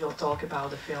 and we will talk about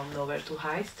the film Nowhere to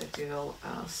Hide that we will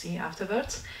see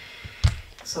afterwards.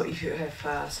 So if you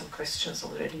have some questions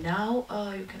already now,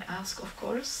 you can ask, of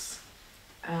course.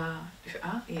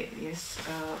 Yes,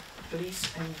 please,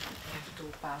 and you have to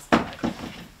pass the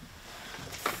microphone.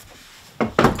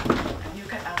 And you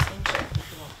can ask in Czech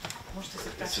if you want.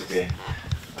 It's okay.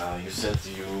 You said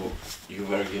you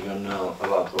were given a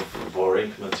lot of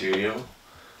boring material.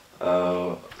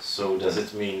 So does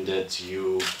it mean that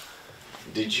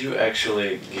did you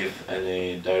actually give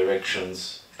any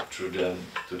directions to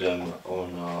them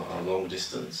on a long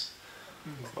distance,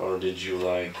 or did you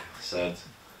like said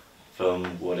film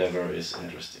whatever is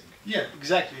interesting? Yeah,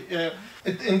 exactly.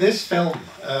 In this film,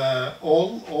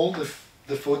 all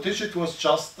the footage, it was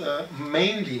just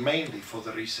mainly for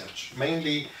the research,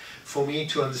 mainly for me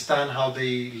to understand how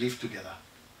they live together,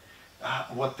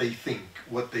 what they think,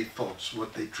 what they thoughts,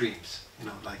 what they dreams, you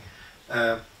know, like,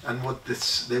 and what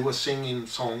they were singing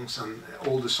songs, and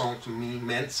all the songs to me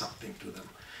meant something to them.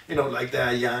 You know, like they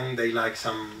are young, they like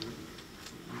some,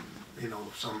 you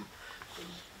know, some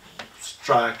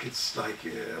track. It's like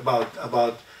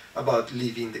about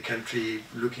leaving the country,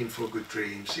 looking for good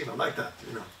dreams, you know, like that,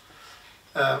 you know.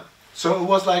 So it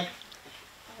was like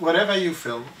whatever you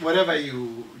film, whatever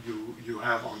you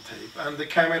have on tape, and the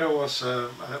camera was a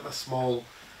small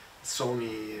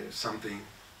Sony something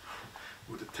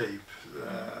with a tape,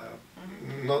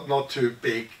 not too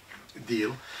big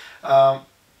deal.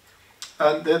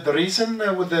 And the reason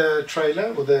with the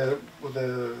trailer, with the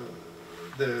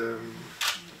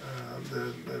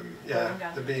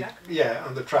big, yeah,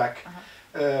 on the track,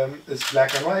 it's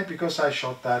black and white because I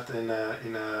shot that in a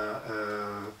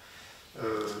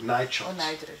night shot.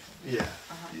 Night vision. Yeah,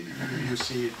 you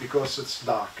see it because it's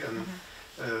dark, and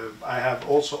I have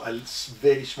also a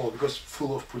very small, because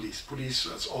full of police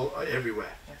is all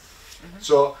everywhere. Yes.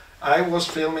 So I was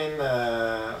filming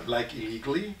like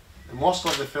illegally. Most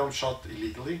of the film shot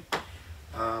illegally.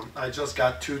 I just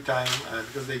got 2 times,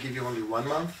 because they give you only 1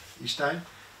 month each time.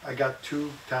 I got 2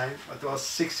 times, but it was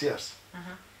 6 years.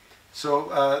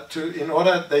 So in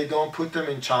order they don't put them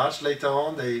in charge later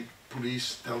on,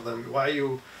 police tell them, why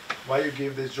you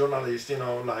give this journalist, you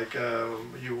know, like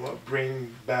you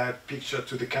bring bad picture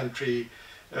to the country.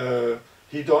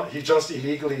 He just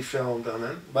illegally filmed,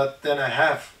 but then I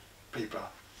have paper.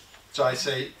 So I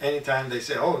say, anytime they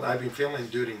say, oh, I've been filming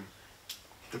during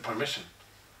the permission.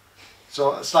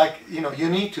 So it's like, you know, you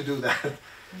need to do that.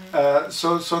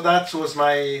 So that was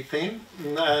my thing,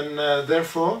 and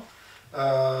therefore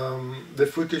the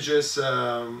footages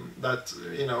that,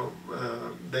 you know,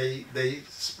 they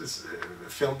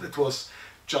filmed, it was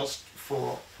just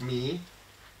for me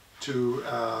to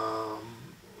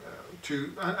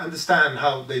understand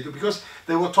how they do, because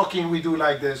they were talking, we do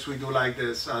like this,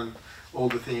 and all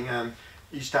the thing, and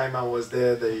each time I was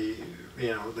there, they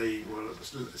were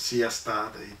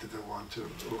siesta, they didn't want to,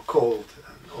 were cold,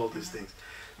 and all these things.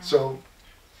 So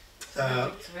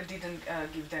we didn't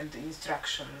give them the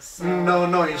instructions.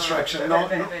 No instruction.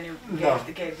 When you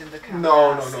gave them the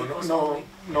camera.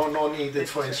 No needed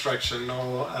for instruction.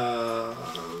 No,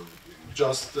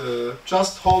 just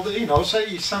hold. You know,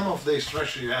 say some of the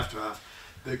instruction you have to have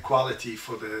the quality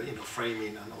for the, you know,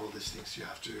 framing and all these things. You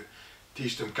have to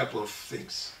teach them a couple of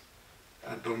things,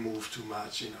 and don't move too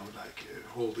much. You know, like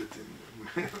hold it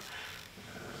in.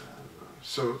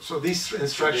 So these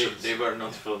instructions. They were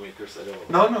not filmmakers at all.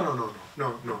 No.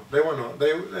 They were not.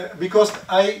 Because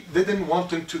I didn't want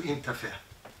them to interfere.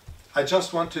 I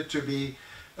just wanted to be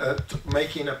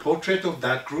making a portrait of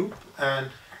that group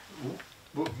and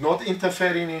not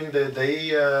interfering in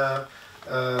their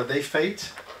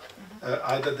fate.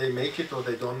 Either they make it or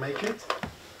they don't make it.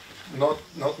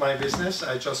 Not my business.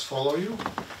 I just follow you.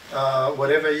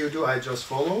 Whatever you do, I just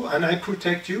follow, and I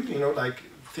protect you. You know, like.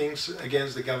 Things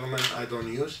against the government I don't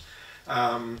use.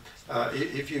 Some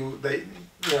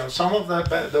of them,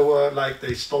 they were like,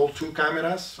 they stole 2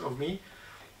 cameras of me,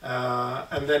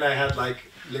 and then I had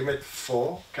like limit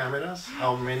 4 cameras.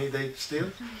 How many they steal?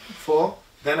 4.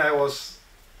 Then I was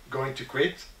going to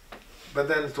quit, but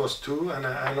then it was 2, and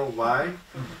I know why.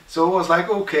 So it was like,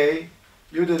 okay,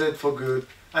 you did it for good.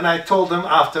 And I told them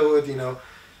afterward, you know,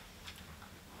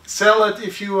 sell it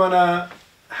if you wanna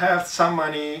have some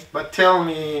money, but tell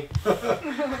me,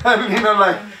 and, you know,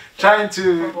 like trying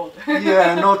to,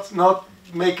 yeah, not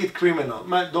make it criminal.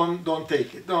 Don't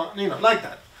take it. Don't, you know, like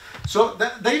that. So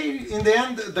they, in the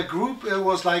end, the group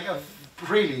was like a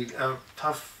really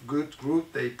tough, good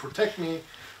group. They protect me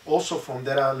also from,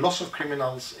 there are lots of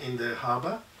criminals in the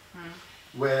harbor,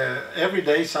 where every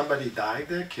day somebody died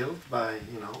there, killed by,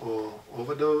 you know, or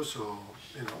overdose, or,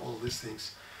 you know, all these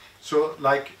things. So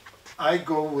like, I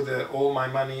go with all my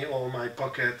money, all my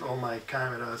pocket, all my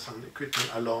cameras and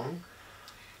equipment alone,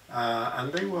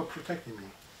 and they were protecting me.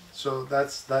 So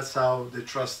that's how the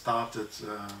trust started.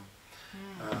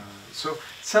 So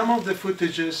some of the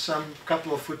footages,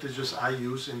 couple of footages I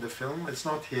use in the film. It's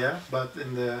not here, but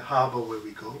in the harbor where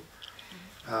we go,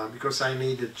 because I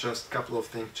needed just a couple of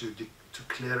things to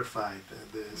clarify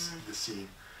the scene.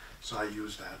 So I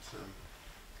use that.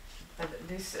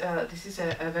 This is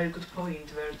a very good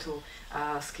point where to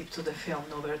skip to the film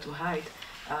Nowhere to Hide,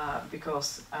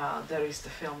 because there is the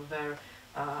film where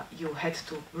you had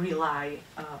to rely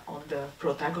on the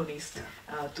protagonist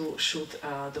to shoot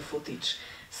the footage.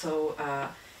 So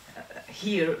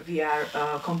here we are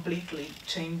completely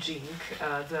changing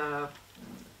the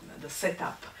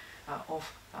setup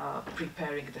of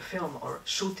preparing the film or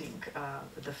shooting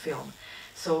the film.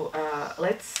 So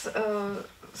let's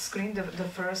screen the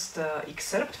first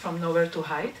excerpt from Nowhere to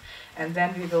Hide, and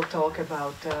then we will talk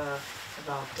about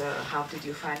how did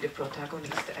you find the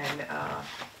protagonist, and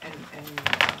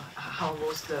how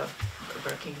was the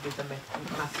working with the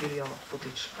material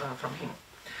footage from him.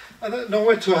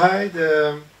 Nowhere to Hide,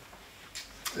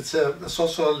 it's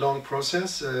also a long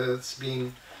process. It's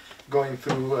been going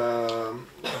through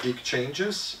big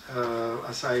changes,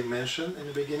 as I mentioned in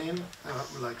the beginning.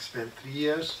 Like spent 3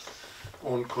 years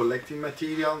on collecting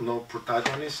material. No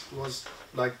protagonist was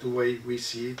like the way we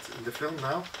see it in the film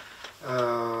now.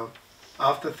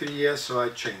 After 3 years, so I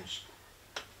changed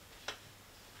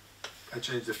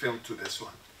the film to this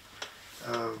one.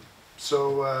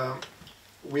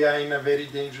 We are in a very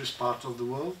dangerous part of the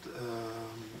world.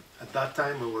 At that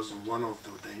time, it was one of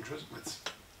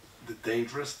the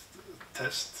dangerous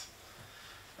test.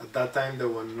 At that time, there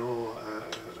were no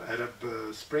Arab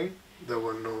Spring, there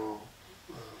were no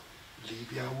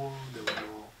Libya war, there were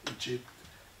no Egypt,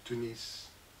 Tunis,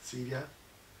 Syria.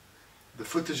 The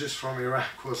footages from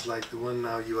Iraq was like the one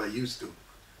now you are used to.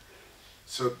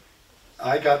 So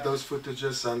I got those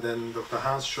footages, and then Dr.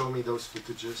 Hans showed me those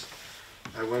footages.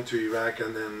 I went to Iraq,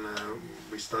 and then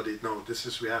we studied, no,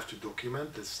 we have to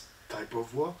document this type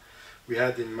of war. We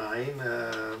had in mind,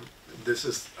 this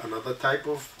is another type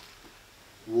of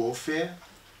warfare.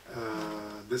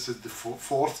 This is the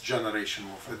fourth generation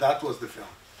warfare. That was the film.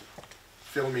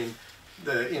 Filming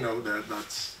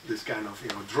that's this kind of,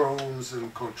 drones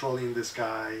and controlling the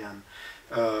sky, and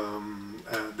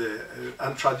the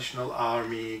untraditional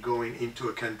army going into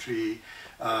a country.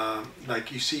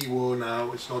 Like you see war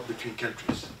now, it's not between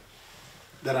countries.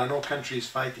 There are no countries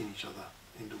fighting each other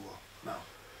in the war now.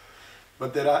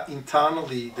 But there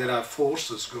are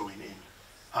forces going in.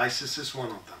 ISIS is one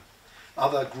of them.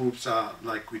 Other groups are,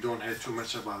 like, we don't hear too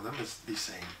much about them, it's the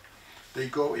same. They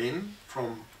go in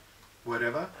from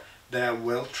wherever. They are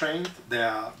well trained. They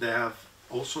have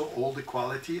also all the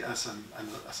quality as an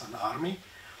army.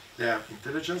 They have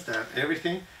intelligence. They have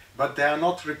everything, but they are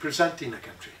not representing a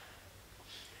country.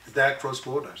 They are cross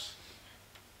borders.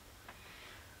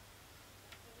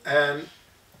 And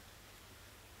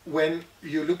when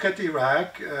you look at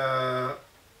Iraq,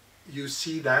 you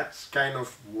see that kind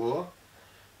of war.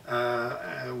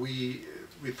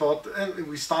 We thought, and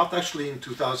we start actually in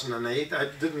 2008. I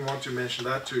didn't want to mention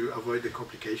that to avoid the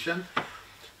complication.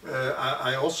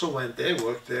 I also went there,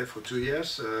 worked there for 2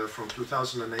 years, from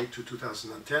 2008 to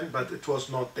 2010, but it was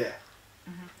not there.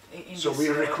 Mm-hmm. So we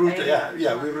recruit,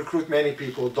 we recruit many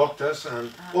people, doctors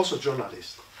and also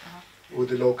journalists with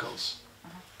the locals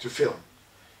to film.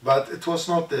 But it was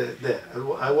not there.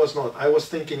 I was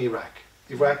thinking Iraq.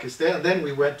 Iraq is there, and then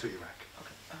we went to Iraq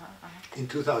in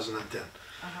 2010.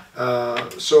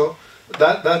 So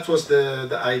that was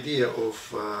the idea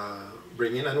of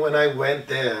bringing, and when I went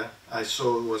there, I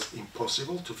saw it was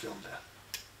impossible to film there.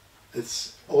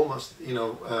 It's almost,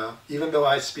 even though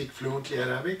I speak fluently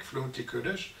Arabic, fluently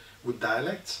Kurdish, with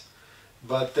dialects,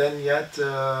 but then yet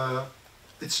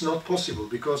it's not possible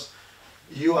because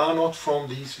you are not from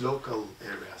these local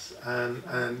areas,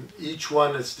 and each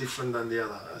one is different than the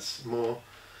other. It's more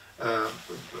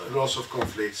lots of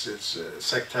conflicts, it's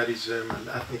sectarism and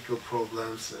ethnic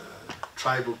problems,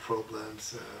 tribal problems,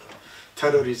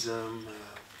 terrorism,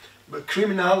 but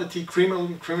criminality,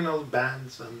 criminal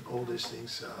bands, and all these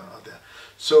things are there.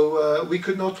 So we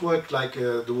could not work like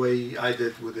the way I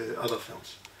did with the other films.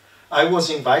 I was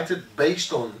invited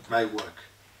based on my work,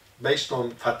 based on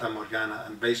Fata Morgana,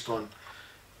 and based on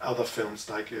other films,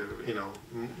 like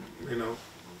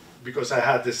because I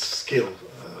had this skill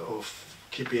of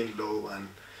keeping low and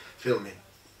filming,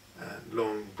 and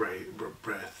long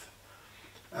breath.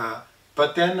 But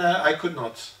then I could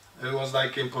not. It was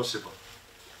like impossible.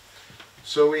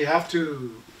 So we had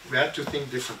to think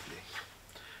differently.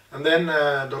 And then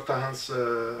Dr. Hans,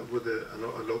 with a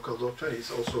local doctor,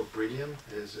 he's also brilliant.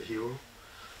 He's a hero.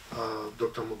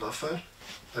 Dr. Mudaffar,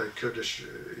 a Kurdish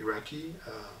Iraqi.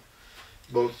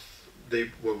 Both they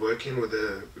were working with the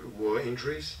war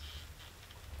injuries.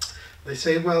 They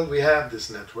say, well, we have this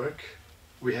network,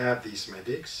 we have these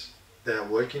medics, they are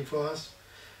working for us.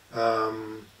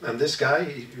 And this guy,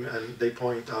 and they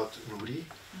point out Nouri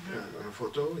on a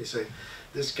photo, he say,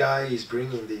 this guy is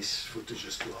bringing these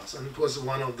footages to us. And it was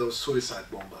one of those suicide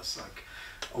bombers. Like,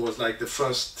 it was like the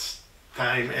first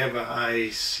time ever I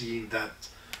seen that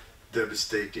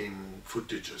devastating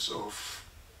footages of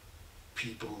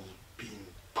people being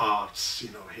parts,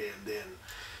 here and then,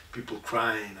 people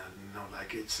crying, and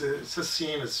like it's a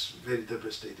scene that's very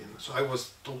devastating. So I was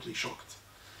totally shocked.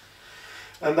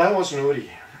 And that was Nouri.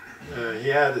 He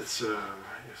had it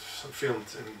filmed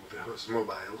in his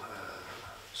mobile.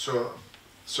 So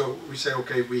we say,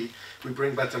 okay, we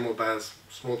bring better mobiles,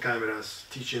 small cameras,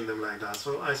 teaching them like that.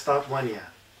 So I start 1 year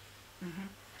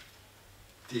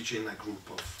teaching a group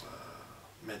of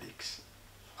medics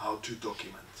how to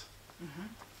document.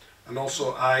 And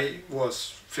also I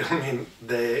was filming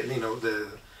the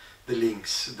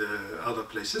links, the other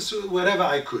places, so wherever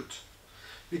I could.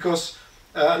 Because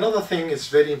another thing is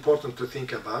very important to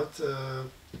think about.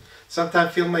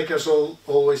 Sometimes filmmakers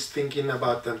always thinking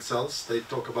about themselves. They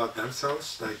talk about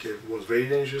themselves, like it was very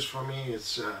dangerous for me.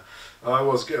 I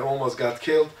almost got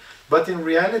killed. But in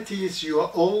reality, you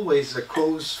are always a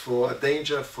cause for a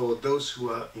danger for those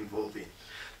who are involving,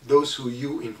 those who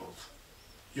you involve,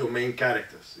 your main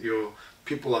characters, your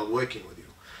people are working with you.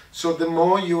 So the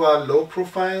more you are low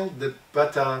profile, the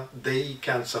better they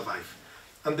can survive.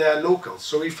 And they are locals.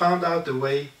 So we found out the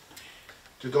way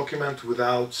to document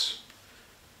without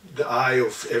the eye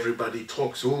of everybody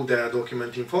talks who they are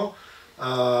documenting for.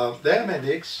 They are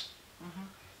medics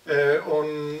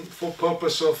for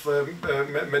purpose of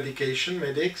medication,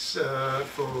 medics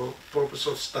for purpose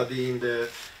of studying the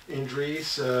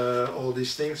injuries, all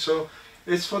these things. So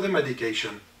it's for the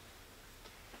medication.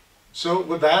 So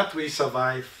with that we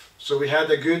survive. So we had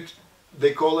a good,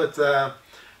 they call it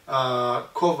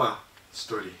cover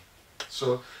story.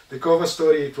 So the cover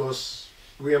story, it was,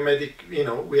 we are medic,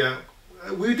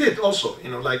 we did also,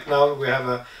 like now we have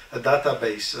a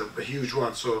database, a huge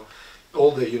one. So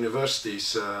all the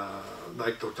universities,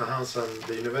 like Dr. Hans and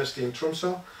the university in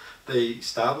Tromsø, they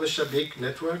established a big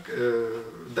network,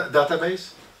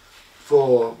 database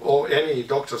for, or any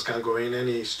doctors can go in,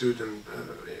 any student,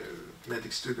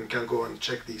 medic student can go and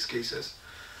check these cases.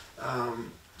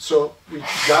 So we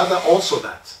gather also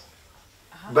that,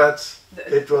 but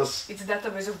it was... It's a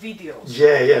database of videos.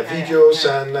 Yeah, videos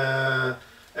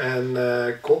and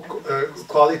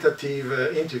qualitative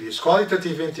interviews.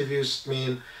 Qualitative interviews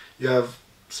mean you have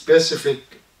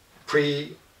specific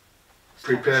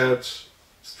prepared,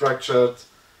 structured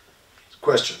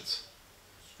questions.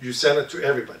 You send it to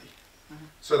everybody.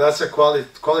 So that's a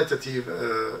qualitative,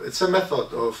 it's a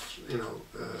method of,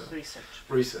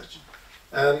 research.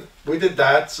 And we did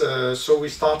that, so we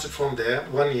started from there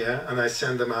 1 year, and I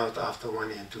sent them out after 1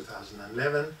 year in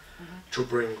 2011 to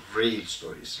bring real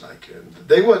stories. Like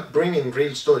they were bringing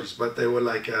real stories, but they were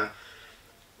like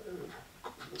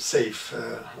safe,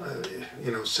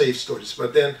 safe stories.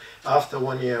 But then after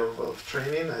 1 year of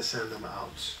training, I sent them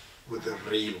out with the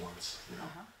real ones.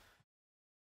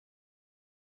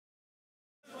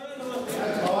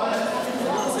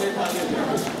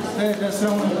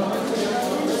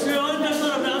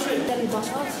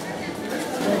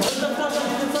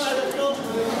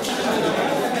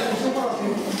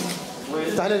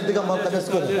 تعال الدقم مرقة بس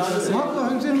كلها مرقة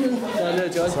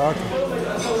هنزل ساعات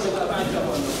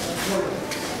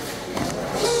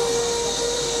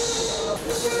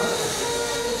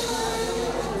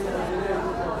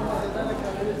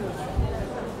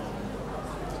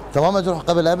انت ما مجروح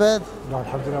قبل ابد؟ لا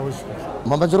الحمد لله وش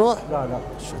ما مجروح؟ لا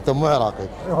انت مو عراقي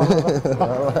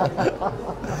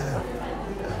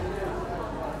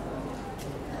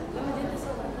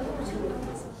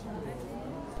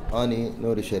أنا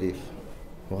نوري شريف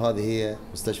وهذه هي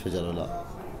مستشفى جلولاء.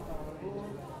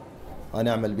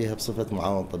 أنا أعمل بها بصفة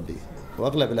معاون طبي،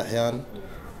 وأغلب الأحيان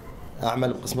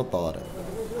أعمل بقسم الطوارئ.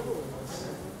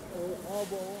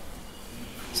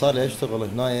 صار لي أشتغل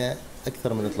هنا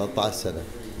أكثر من 13 سنة،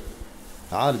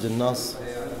 أعالج الناس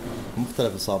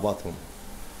مختلف إصاباتهم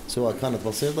سواء كانت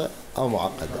بسيطة أو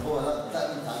معقدة.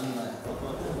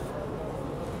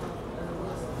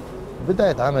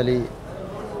 بداية عملي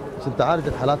كنت أعالج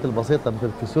الحالات البسيطة مثل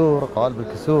الكسور، قوالب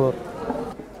الكسور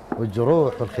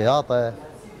والجروح والخياطة،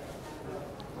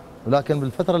 ولكن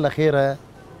بالفترة الأخيرة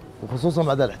وخصوصا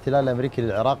بعد الاحتلال الأمريكي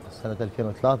للعراق سنة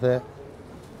 2003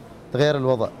 تغير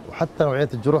الوضع وحتى نوعية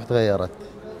الجروح تغيرت،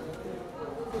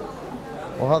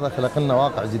 وهذا خلق لنا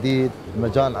واقع جديد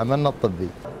بمجال عملنا الطبي.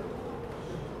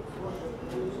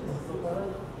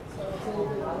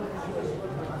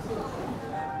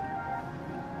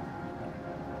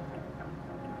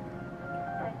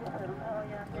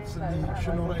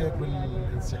 شنو رأيك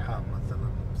بالانسحاب مثلا،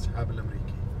 الانسحاب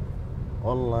الأمريكي؟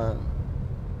 والله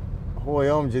هو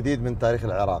يوم جديد من تاريخ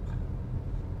العراق،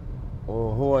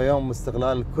 وهو يوم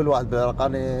استقلال كل واحد بالعراق.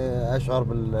 أنا أشعر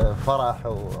بالفرح،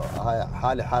 وهاي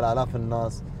حالي حال آلاف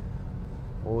الناس،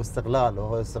 واستقلال،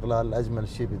 وهو استقلال أجمل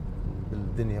شيء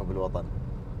بالدنيا وبالوطن.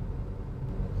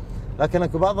 لكن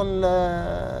اكو بعض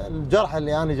الجرحى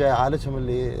اللي أنا جاي أعالجهم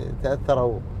اللي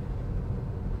تأثروا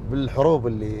بالحروب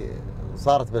اللي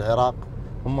صارت بالعراق،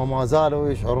 هم ما زالوا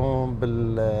يشعرون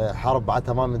بالحرب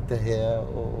بعدها ما منتهية،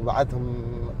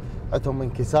 وبعدهم عندهم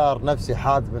انكسار نفسي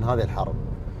حاد من هذه الحرب.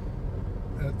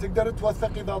 تقدر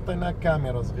توثق إذا أعطيناك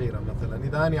كاميرا صغيرة مثلا،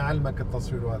 إذا أنا أعلمك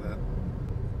التصوير هذا؟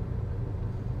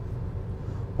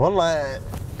 والله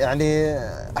يعني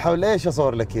أحاول إيش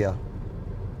أصور لك إياه.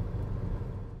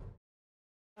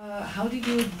 How did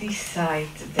you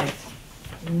decide that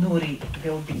Nuri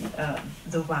will be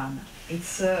the one?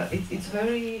 It's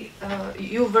very.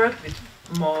 You worked with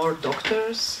more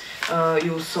doctors.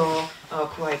 You saw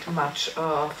quite much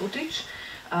footage,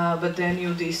 but then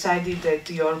you decided that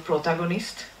your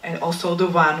protagonist and also the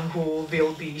one who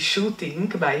will be shooting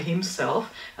by himself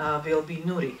will be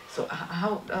Nuri. So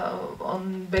how,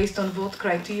 based on what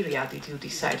criteria did you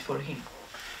decide for him?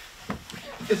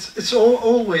 It's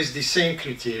always the same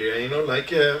criteria, you know, like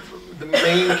the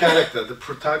main character, the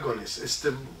protagonist, is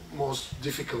the most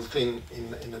difficult thing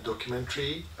in a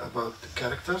documentary about the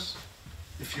characters.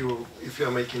 If you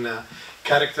are making a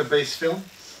character-based film,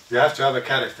 you have to have a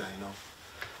character, you know.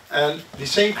 And the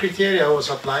same criteria was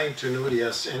applying to Nuri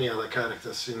as any other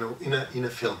characters, you know, in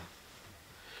a film.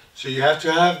 So you have to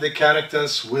have the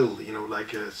character's will, you know, like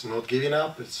it's not giving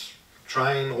up, it's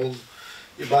trying all.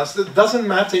 But it doesn't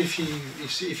matter if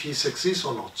he succeeds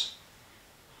or not.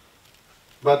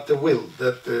 But the will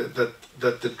that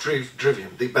drive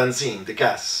him, the benzene, the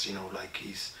gas, you know, like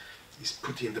he's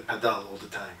putting the pedal all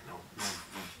the time, you know,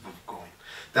 going.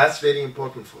 That's very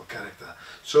important for a character.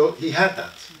 So he had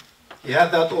that. He had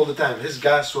that all the time. His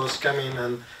gas was coming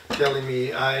and telling me,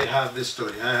 I have this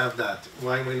story, I have that.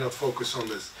 Why we not focus on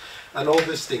this? And all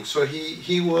these things. So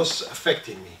he was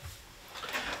affecting me.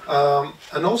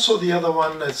 And also the other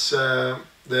one is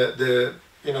the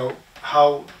you know, how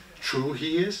true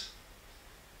he is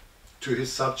to his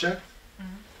subject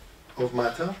of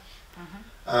matter,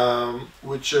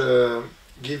 which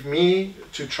give me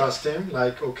to trust him,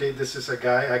 like, okay, this is a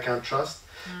guy I can trust,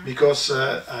 because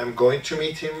I'm going to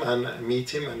meet him and meet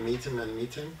him and meet him and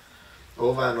meet him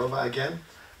over and over again,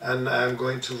 and I'm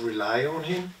going to rely on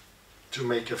him to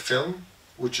make a film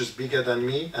which is bigger than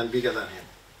me and bigger than him.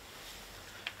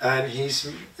 And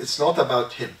it's not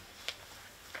about him.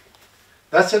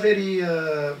 That's a very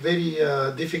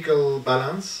difficult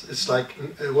balance. It's like,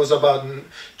 it was about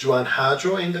Juan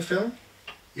Hadro in the film.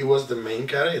 He was the main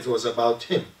character. It was about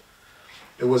him.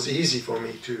 It was easy for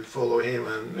me to follow him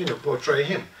and, you know, portray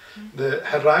him. The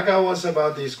Haraga was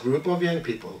about this group of young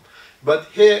people. But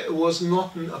here it was not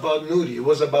about Nuri. It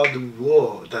was about the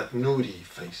war that Nuri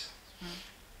faced.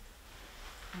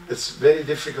 It's very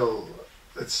difficult.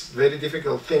 It's very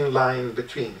difficult thin line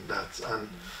between that and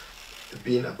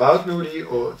being about Nuri,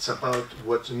 or it's about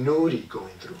what Nuri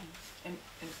going through.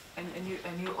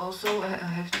 And you also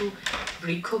have to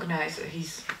recognize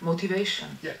his motivation,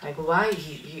 like why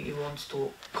he wants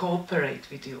to cooperate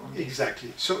with you on this.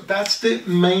 Exactly. So that's the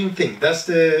main thing. That's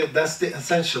the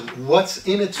essential. What's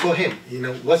in it for him? You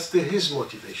know, what's his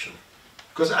motivation?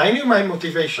 Because I knew my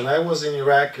motivation. I was in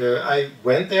Iraq. I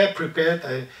went there prepared.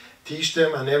 I teach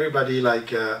them and everybody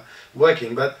like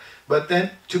working. But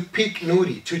then to pick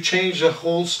Nuri, to change the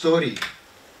whole story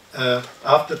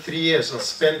after 3 years of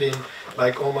spending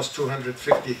like almost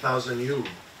 250,000 euro.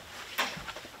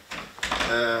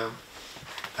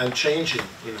 and changing.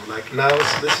 You know, like now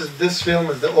this film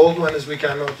is the old one is we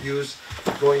cannot use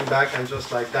going back and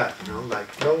just like that. You know, like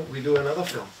no, we do another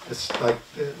film. It's like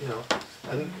you know,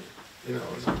 and you know,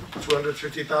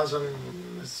 250,000.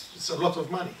 It's a lot of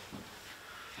money.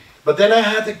 But then I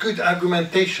had a good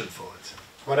argumentation for it.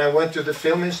 When I went to the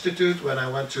Film Institute, when I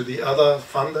went to the other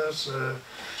funders,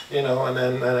 you know, and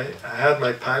then I had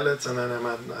my pilots, and then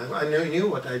I knew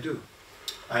what I do.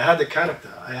 I had the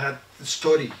character, I had the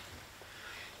story,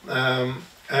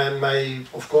 and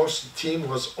of course, the team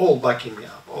was all backing me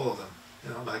up, all of them. You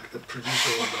know, like the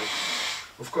producer was like,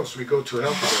 of course, we go to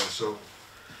hell together, so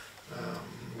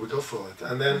we go for it.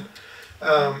 And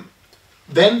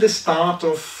then the start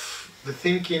of the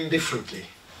thinking differently.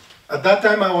 At that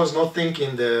time, I was not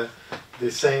thinking the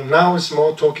same. Now it's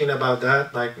more talking about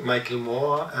that. Like Michael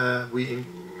Moore, we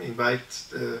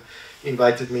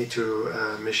invited me to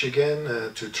Michigan,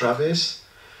 to Travis.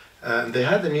 They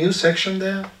had a new section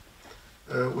there,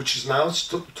 which is now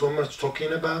too much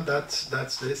talking about.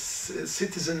 That's this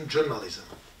citizen journalism.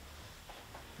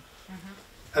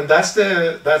 And that's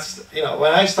you know,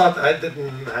 when I started, I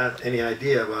didn't have any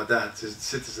idea about that. It's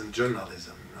citizen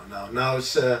journalism. You know, now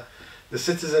it's the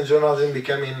citizen journalism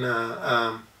becoming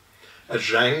a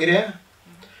genre,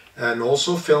 and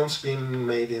also films being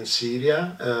made in Syria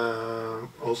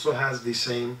also has the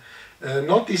same,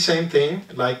 not the same thing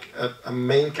like a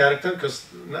main character, because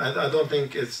I don't think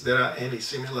there are any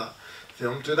similar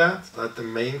film to that. But the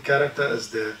main character is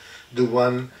the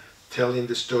one telling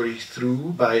the story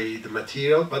through by the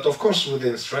material, but of course with the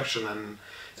instruction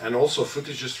and also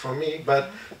footages from me, but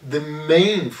the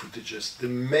main footages, the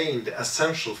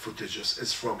essential footages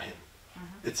is from him.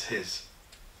 It's his.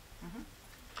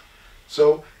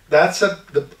 So that's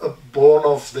born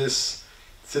of this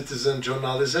citizen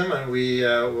journalism, and we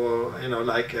were, you know,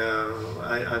 like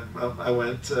I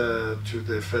went to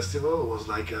the festival. It was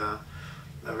like a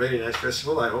very nice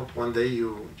festival. I hope one day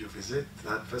you visit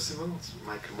that festival. It's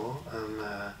Michael Moore,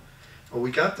 and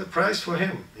we got the prize for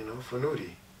him, you know, for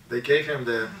Nuri. They gave him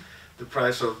the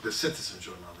prize of the citizen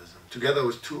journalism, together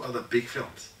with two other big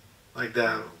films. Like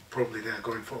they're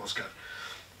going for Oscar.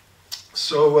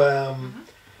 So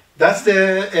that's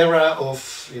the era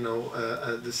of, you know,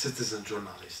 the citizen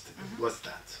journalist. What's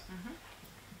that?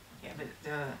 Yeah, but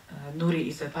Nuri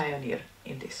is a pioneer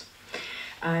in this,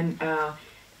 and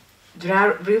there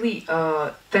are really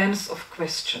tens of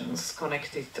questions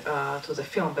connected to the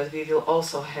film, but we will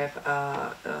also have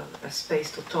a space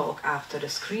to talk after the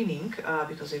screening,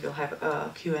 because we will have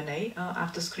a Q&A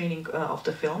after screening of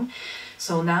the film.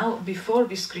 So now, before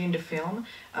we screen the film,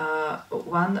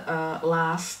 one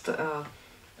last,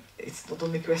 it's not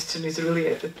only question, it's really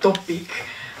a topic.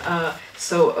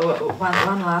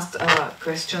 One last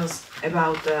questions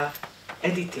about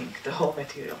editing the whole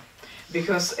material.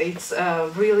 Because it's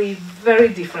really very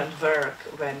different work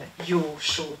when you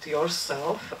shoot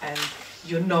yourself and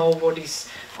you know what is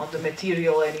on the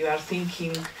material, and you are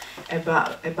thinking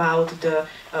about the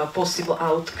possible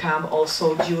outcome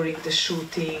also during the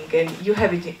shooting, and you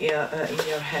have it in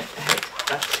your head.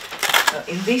 But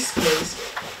in this case,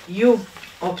 you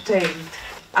obtained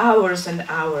hours and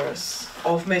hours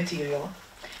of material,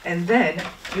 and then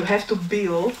you have to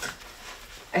build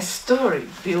a story,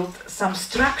 build some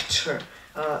structure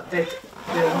that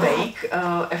will make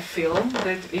a film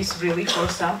that is really for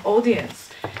some audience.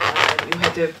 You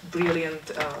had a brilliant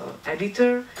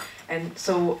editor, and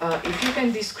so if you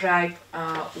can describe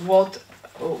what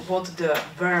the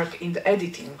work in the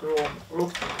editing room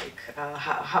looked like,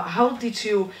 how did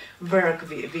you work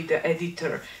with the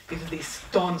editor with these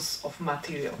tons of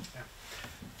material?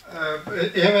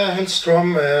 Eva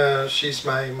Hellström, she's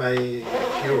my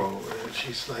hero.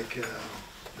 She's like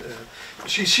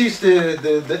she's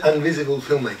the invisible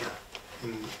filmmaker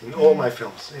in all my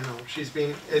films. You know, she's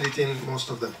been editing most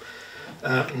of them.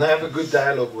 And I have a good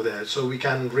dialogue with her, so we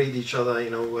can read each other. You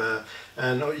know,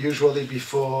 and usually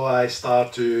before I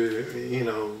start to, you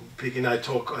know, begin, I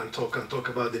talk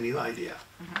about the new idea.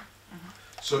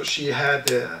 So she had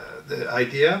the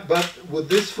idea, but with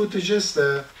these footages,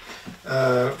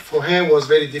 for her was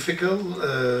very difficult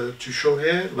to show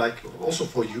her, like also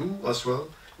for you as well.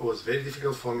 It was very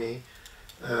difficult for me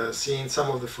seeing some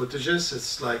of the footages.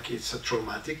 It's like it's a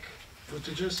traumatic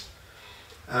footages,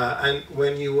 and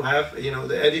when you have, you know,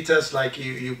 the editors, like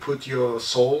you put your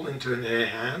soul into her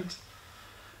hand,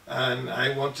 and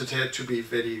I wanted her to be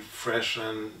very fresh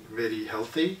and very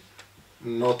healthy,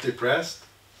 not depressed.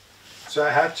 So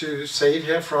I had to save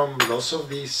her from lots of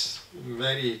these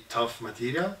very tough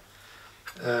material.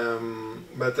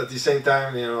 But at the same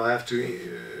time, you know, I have to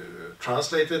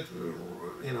translate it,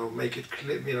 you know, make it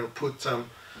clear, you know, put some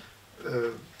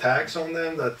tags on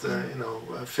them that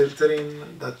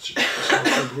filtering that's not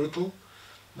too brutal,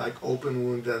 like open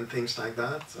wound and things like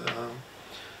that.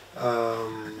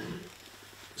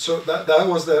 So that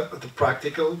was the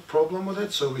practical problem with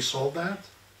it. So we solved that,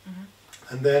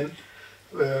 and then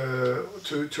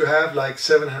to have like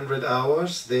 700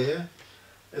 hours there,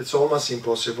 it's almost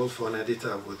impossible for an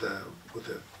editor with a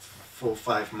 4 or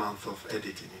 5 months of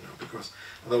editing, because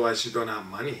otherwise you don't have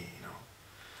money,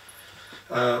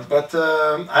 But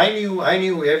I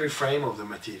knew every frame of the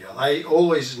material. I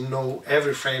always know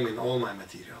every frame in all my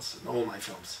materials, in all my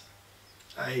films.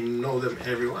 I know them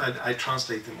I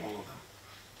translate them, all of them.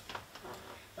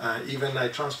 Even I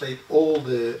translate all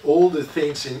the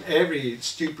things in every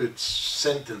stupid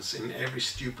sentence, in every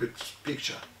stupid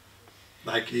picture.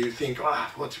 Like you think,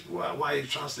 why you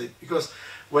translate? Because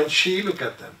when she look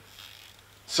at them,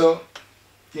 so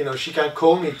she can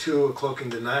call me 2 o'clock in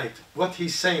the night. What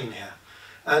he's saying here,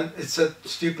 and it's a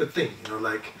stupid thing,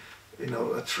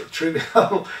 a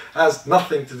trivial has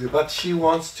nothing to do, but she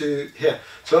wants to hear.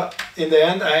 So in the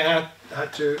end, I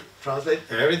had to translate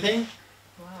everything.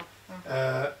 Wow.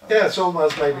 Yeah, it's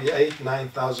almost maybe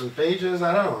 8,000-9,000 pages.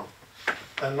 I don't know,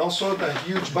 and also the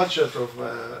huge budget of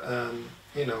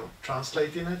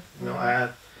translating it. I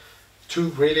had 2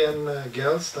 brilliant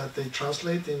girls that they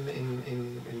translate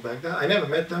in Baghdad. I never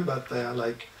met them, but they are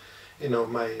like,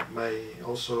 my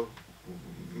also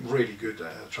really good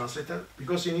translator,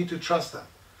 because you need to trust them.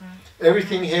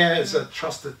 Everything here is a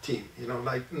trusted team.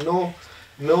 Like no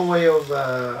way of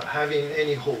having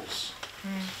any holes.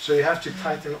 So you have to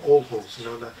tighten all holes.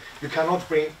 That you cannot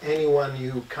bring anyone.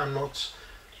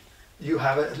 You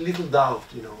have a little doubt.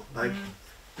 Like.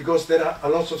 Because there are a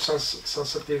lot of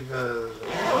sensitive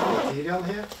material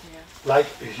here, like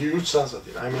a huge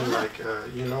sensitive. I mean, like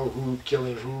who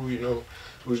killing who,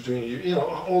 who's doing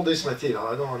all this material.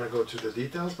 I don't want to go to the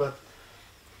details, but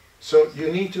so you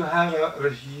need to have a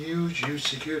huge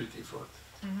security for it,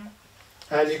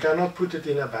 and you cannot put it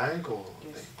in a bank or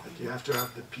thing. But you have to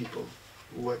have the people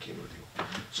working with you.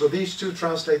 So these 2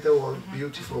 translators were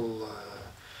beautiful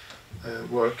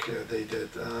work they did.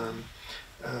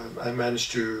 I managed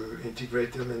to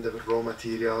integrate them in the raw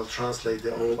material, translate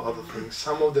all other things.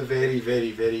 Some of the very,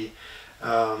 very, very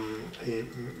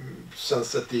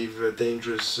sensitive,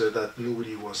 dangerous that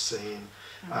Nouri was saying,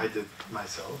 I did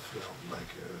myself,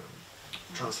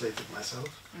 translated myself,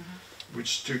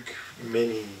 which took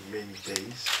many, many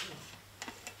days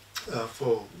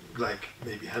for like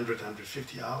maybe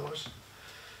 100-150 hours.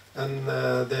 And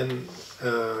then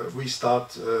we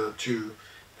start to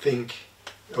think,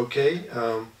 okay,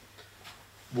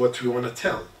 what we want to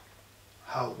tell,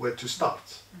 where to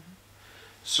start.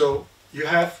 So you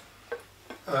have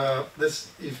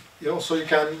this. You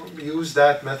can use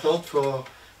that method for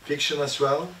fiction as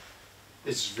well.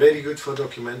 It's very good for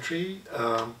documentary.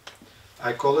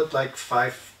 I call it like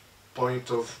 5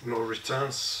 point of no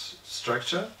return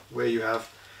structure, where you have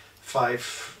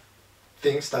 5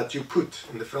 things that you put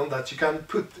in the film that you can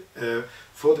put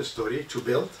for the story to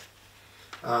build.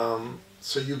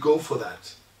 So you go for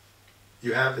that.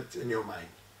 You have it in your mind.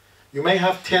 You may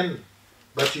have 10,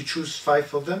 but you choose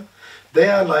 5 of them. They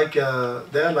are like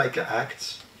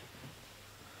acts.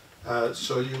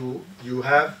 So you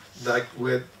have like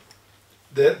with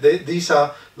these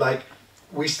are like,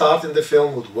 we start in the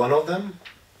film with one of them.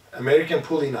 American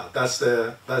pulling out. That's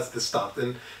the start.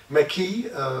 And McKee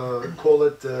call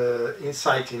it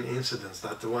inciting incidents.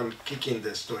 That the one kicking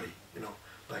the story.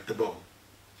 Like the ball.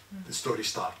 The story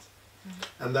starts.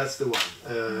 And that's the one,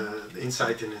 the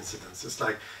inciting incidents. It's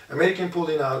like American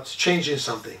pulling out, changing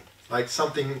something, like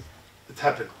something that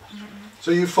happened.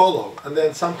 So you follow, and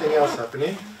then something else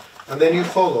happening, and then you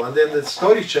follow, and then the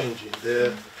story changing,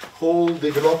 the whole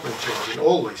development changing,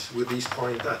 always with these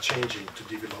points are changing to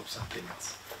develop something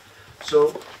else.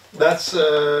 So that's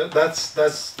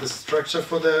the structure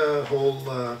for the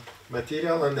whole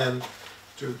material, and then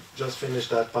to just finish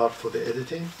that part for the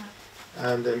editing.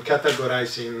 And then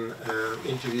categorizing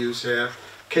interviews here,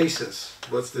 cases.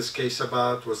 What's this case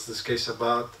about? What's this case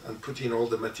about? And putting all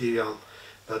the material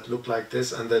that look like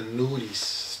this, and then Nouri's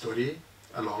story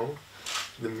along,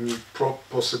 the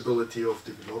possibility of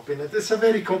developing it. It's a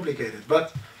very complicated,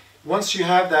 but once you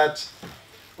have that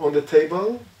on the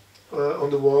table, on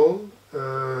the wall,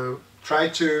 try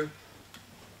to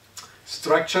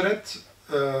structure it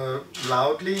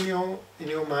loudly in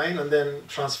your mind, and then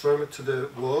transform it to the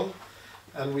wall.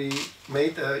 And we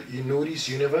made a Nouri's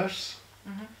universe.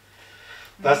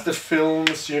 That's the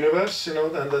film's universe,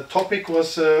 and the topic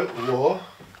was war,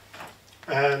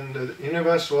 and the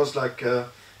universe was like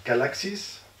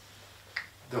galaxies,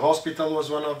 The hospital was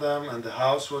one of them, and the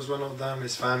house was one of them,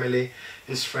 his family,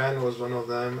 his friend was one of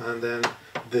them, and then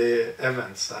the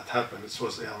events that happened, it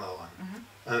was the other one.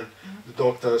 And the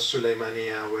doctor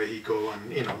Suleimania, where he go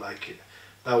and, you know, like,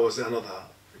 that was another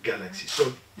galaxy.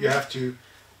 So you have to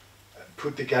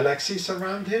put the galaxies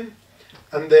around him,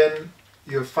 and then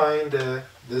you find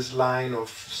this line of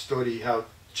story, how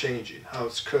changing, how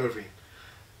it's curving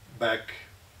back,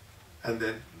 and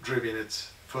then driving it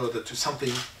further to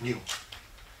something new.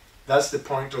 That's the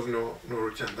point of no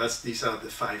return. These are the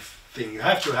 5 things you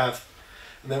have to have.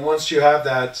 And then once you have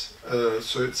that,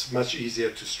 so it's much easier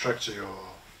to structure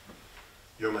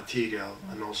your material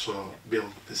and also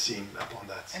build the scene upon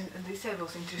that. And this I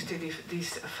was interested if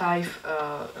these 5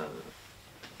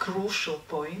 crucial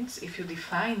points, if you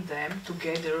define them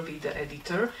together with the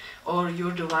editor, or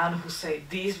you're the one who say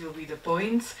these will be the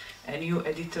points, and you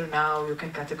editor now you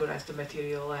can categorize the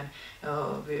material and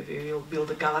we will build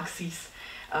the galaxies.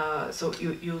 So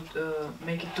you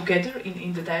make it together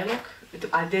in the dialogue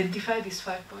to identify these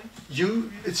 5 points?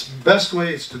 It's best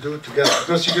way is to do it together,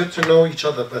 because you get to know each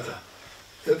other better.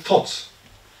 Thoughts.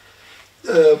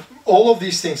 All of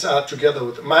these things are together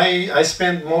with I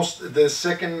spent the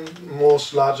second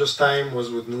most largest time was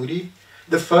with Nuri.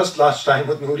 The first large time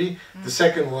with Nuri, the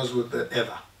second was with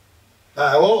Eva.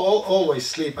 I always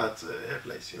sleep at her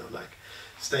place, you know, like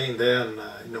staying there and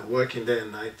you know, working day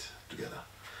and night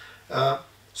together.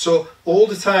 So all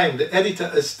the time, the editor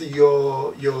is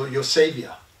your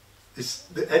savior.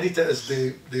 The editor is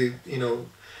the you know,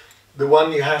 the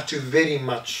one you have to very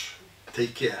much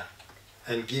take care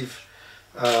and give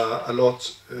a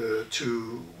lot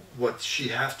to what she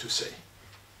has to say,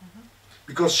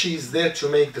 because she is there to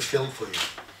make the film for you.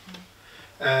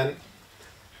 And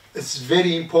it's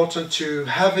very important to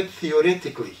have it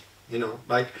theoretically, you know,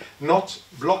 like not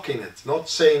blocking it, not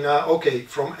saying, okay,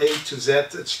 from A to Z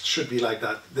it should be like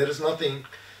that. There is nothing,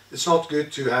 it's not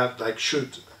good to have like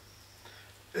should.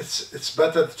 It's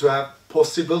better to have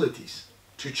possibilities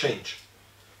to change.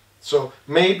 So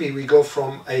maybe we go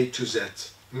from A to Z.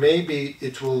 Maybe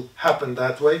it will happen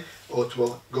that way, or it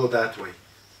will go that way.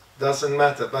 Doesn't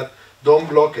matter, but don't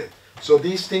block it. So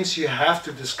these things you have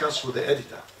to discuss with the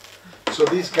editor. So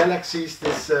these galaxies,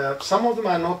 some of them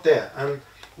are not there, and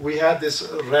we had this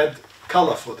red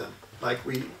color for them. Like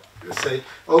we say,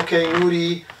 okay,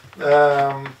 Nuri,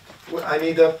 I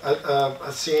need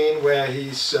a scene where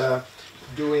he's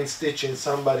doing stitching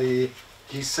somebody,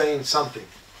 he's saying something.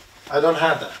 I don't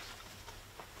have that.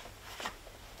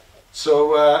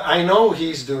 So I know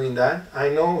he's doing that. I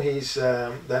know he's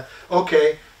that.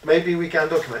 Okay, maybe we can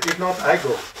document. If not, I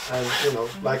go. And you know,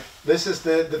 like this is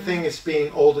the thing is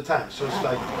being all the time. So it's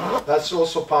like that's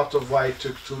also part of why it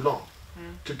took too long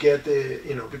to get the,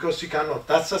 you know, because you cannot.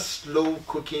 That's a slow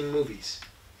cooking movies.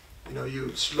 You know,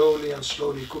 you slowly and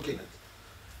slowly cooking it,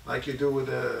 like you do with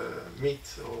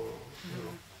meat or you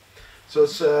know. So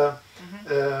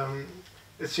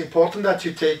it's important that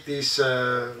you take this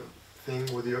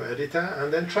thing with your editor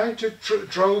and then try to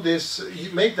draw this,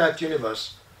 make that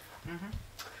universe,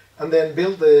 and then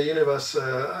build the universe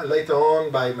later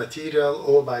on by material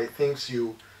or by things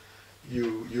you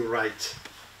write,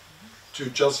 to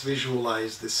just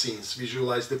visualize the scenes,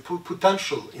 visualize the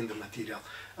potential in the material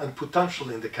and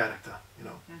potential in the character, you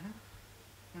know.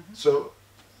 So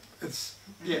it's,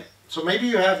 yeah, so maybe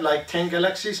you have like 10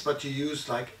 galaxies but you use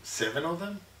like 7 of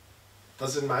them.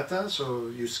 Doesn't matter, so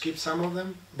you skip some of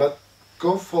them, but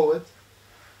go forward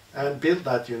and build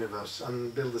that universe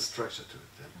and build a structure to it.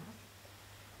 Yeah.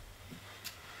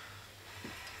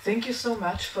 Thank you so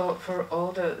much for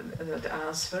all the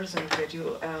answers, and that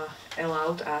you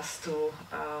allowed us to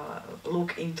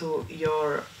look into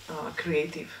your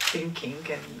creative thinking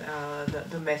and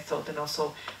the method, and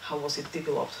also how was it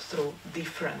developed through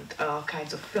different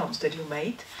kinds of films that you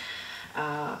made.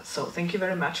 So thank you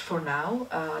very much for now.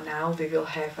 Now we will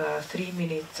have a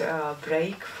 3-minute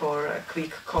break for a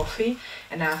quick coffee,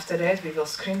 and after that we will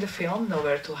screen the film,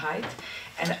 Nowhere to Hide,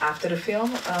 and after the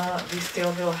film we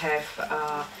still will have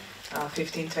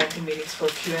 15-20 minutes for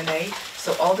Q&A.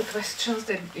 So all the questions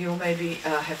that you maybe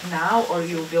have now or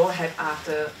you will have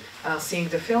after seeing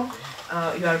the film,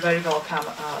 you are very welcome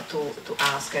to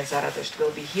ask, and Zaradasht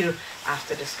will be here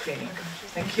after the screening.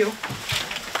 Thank you.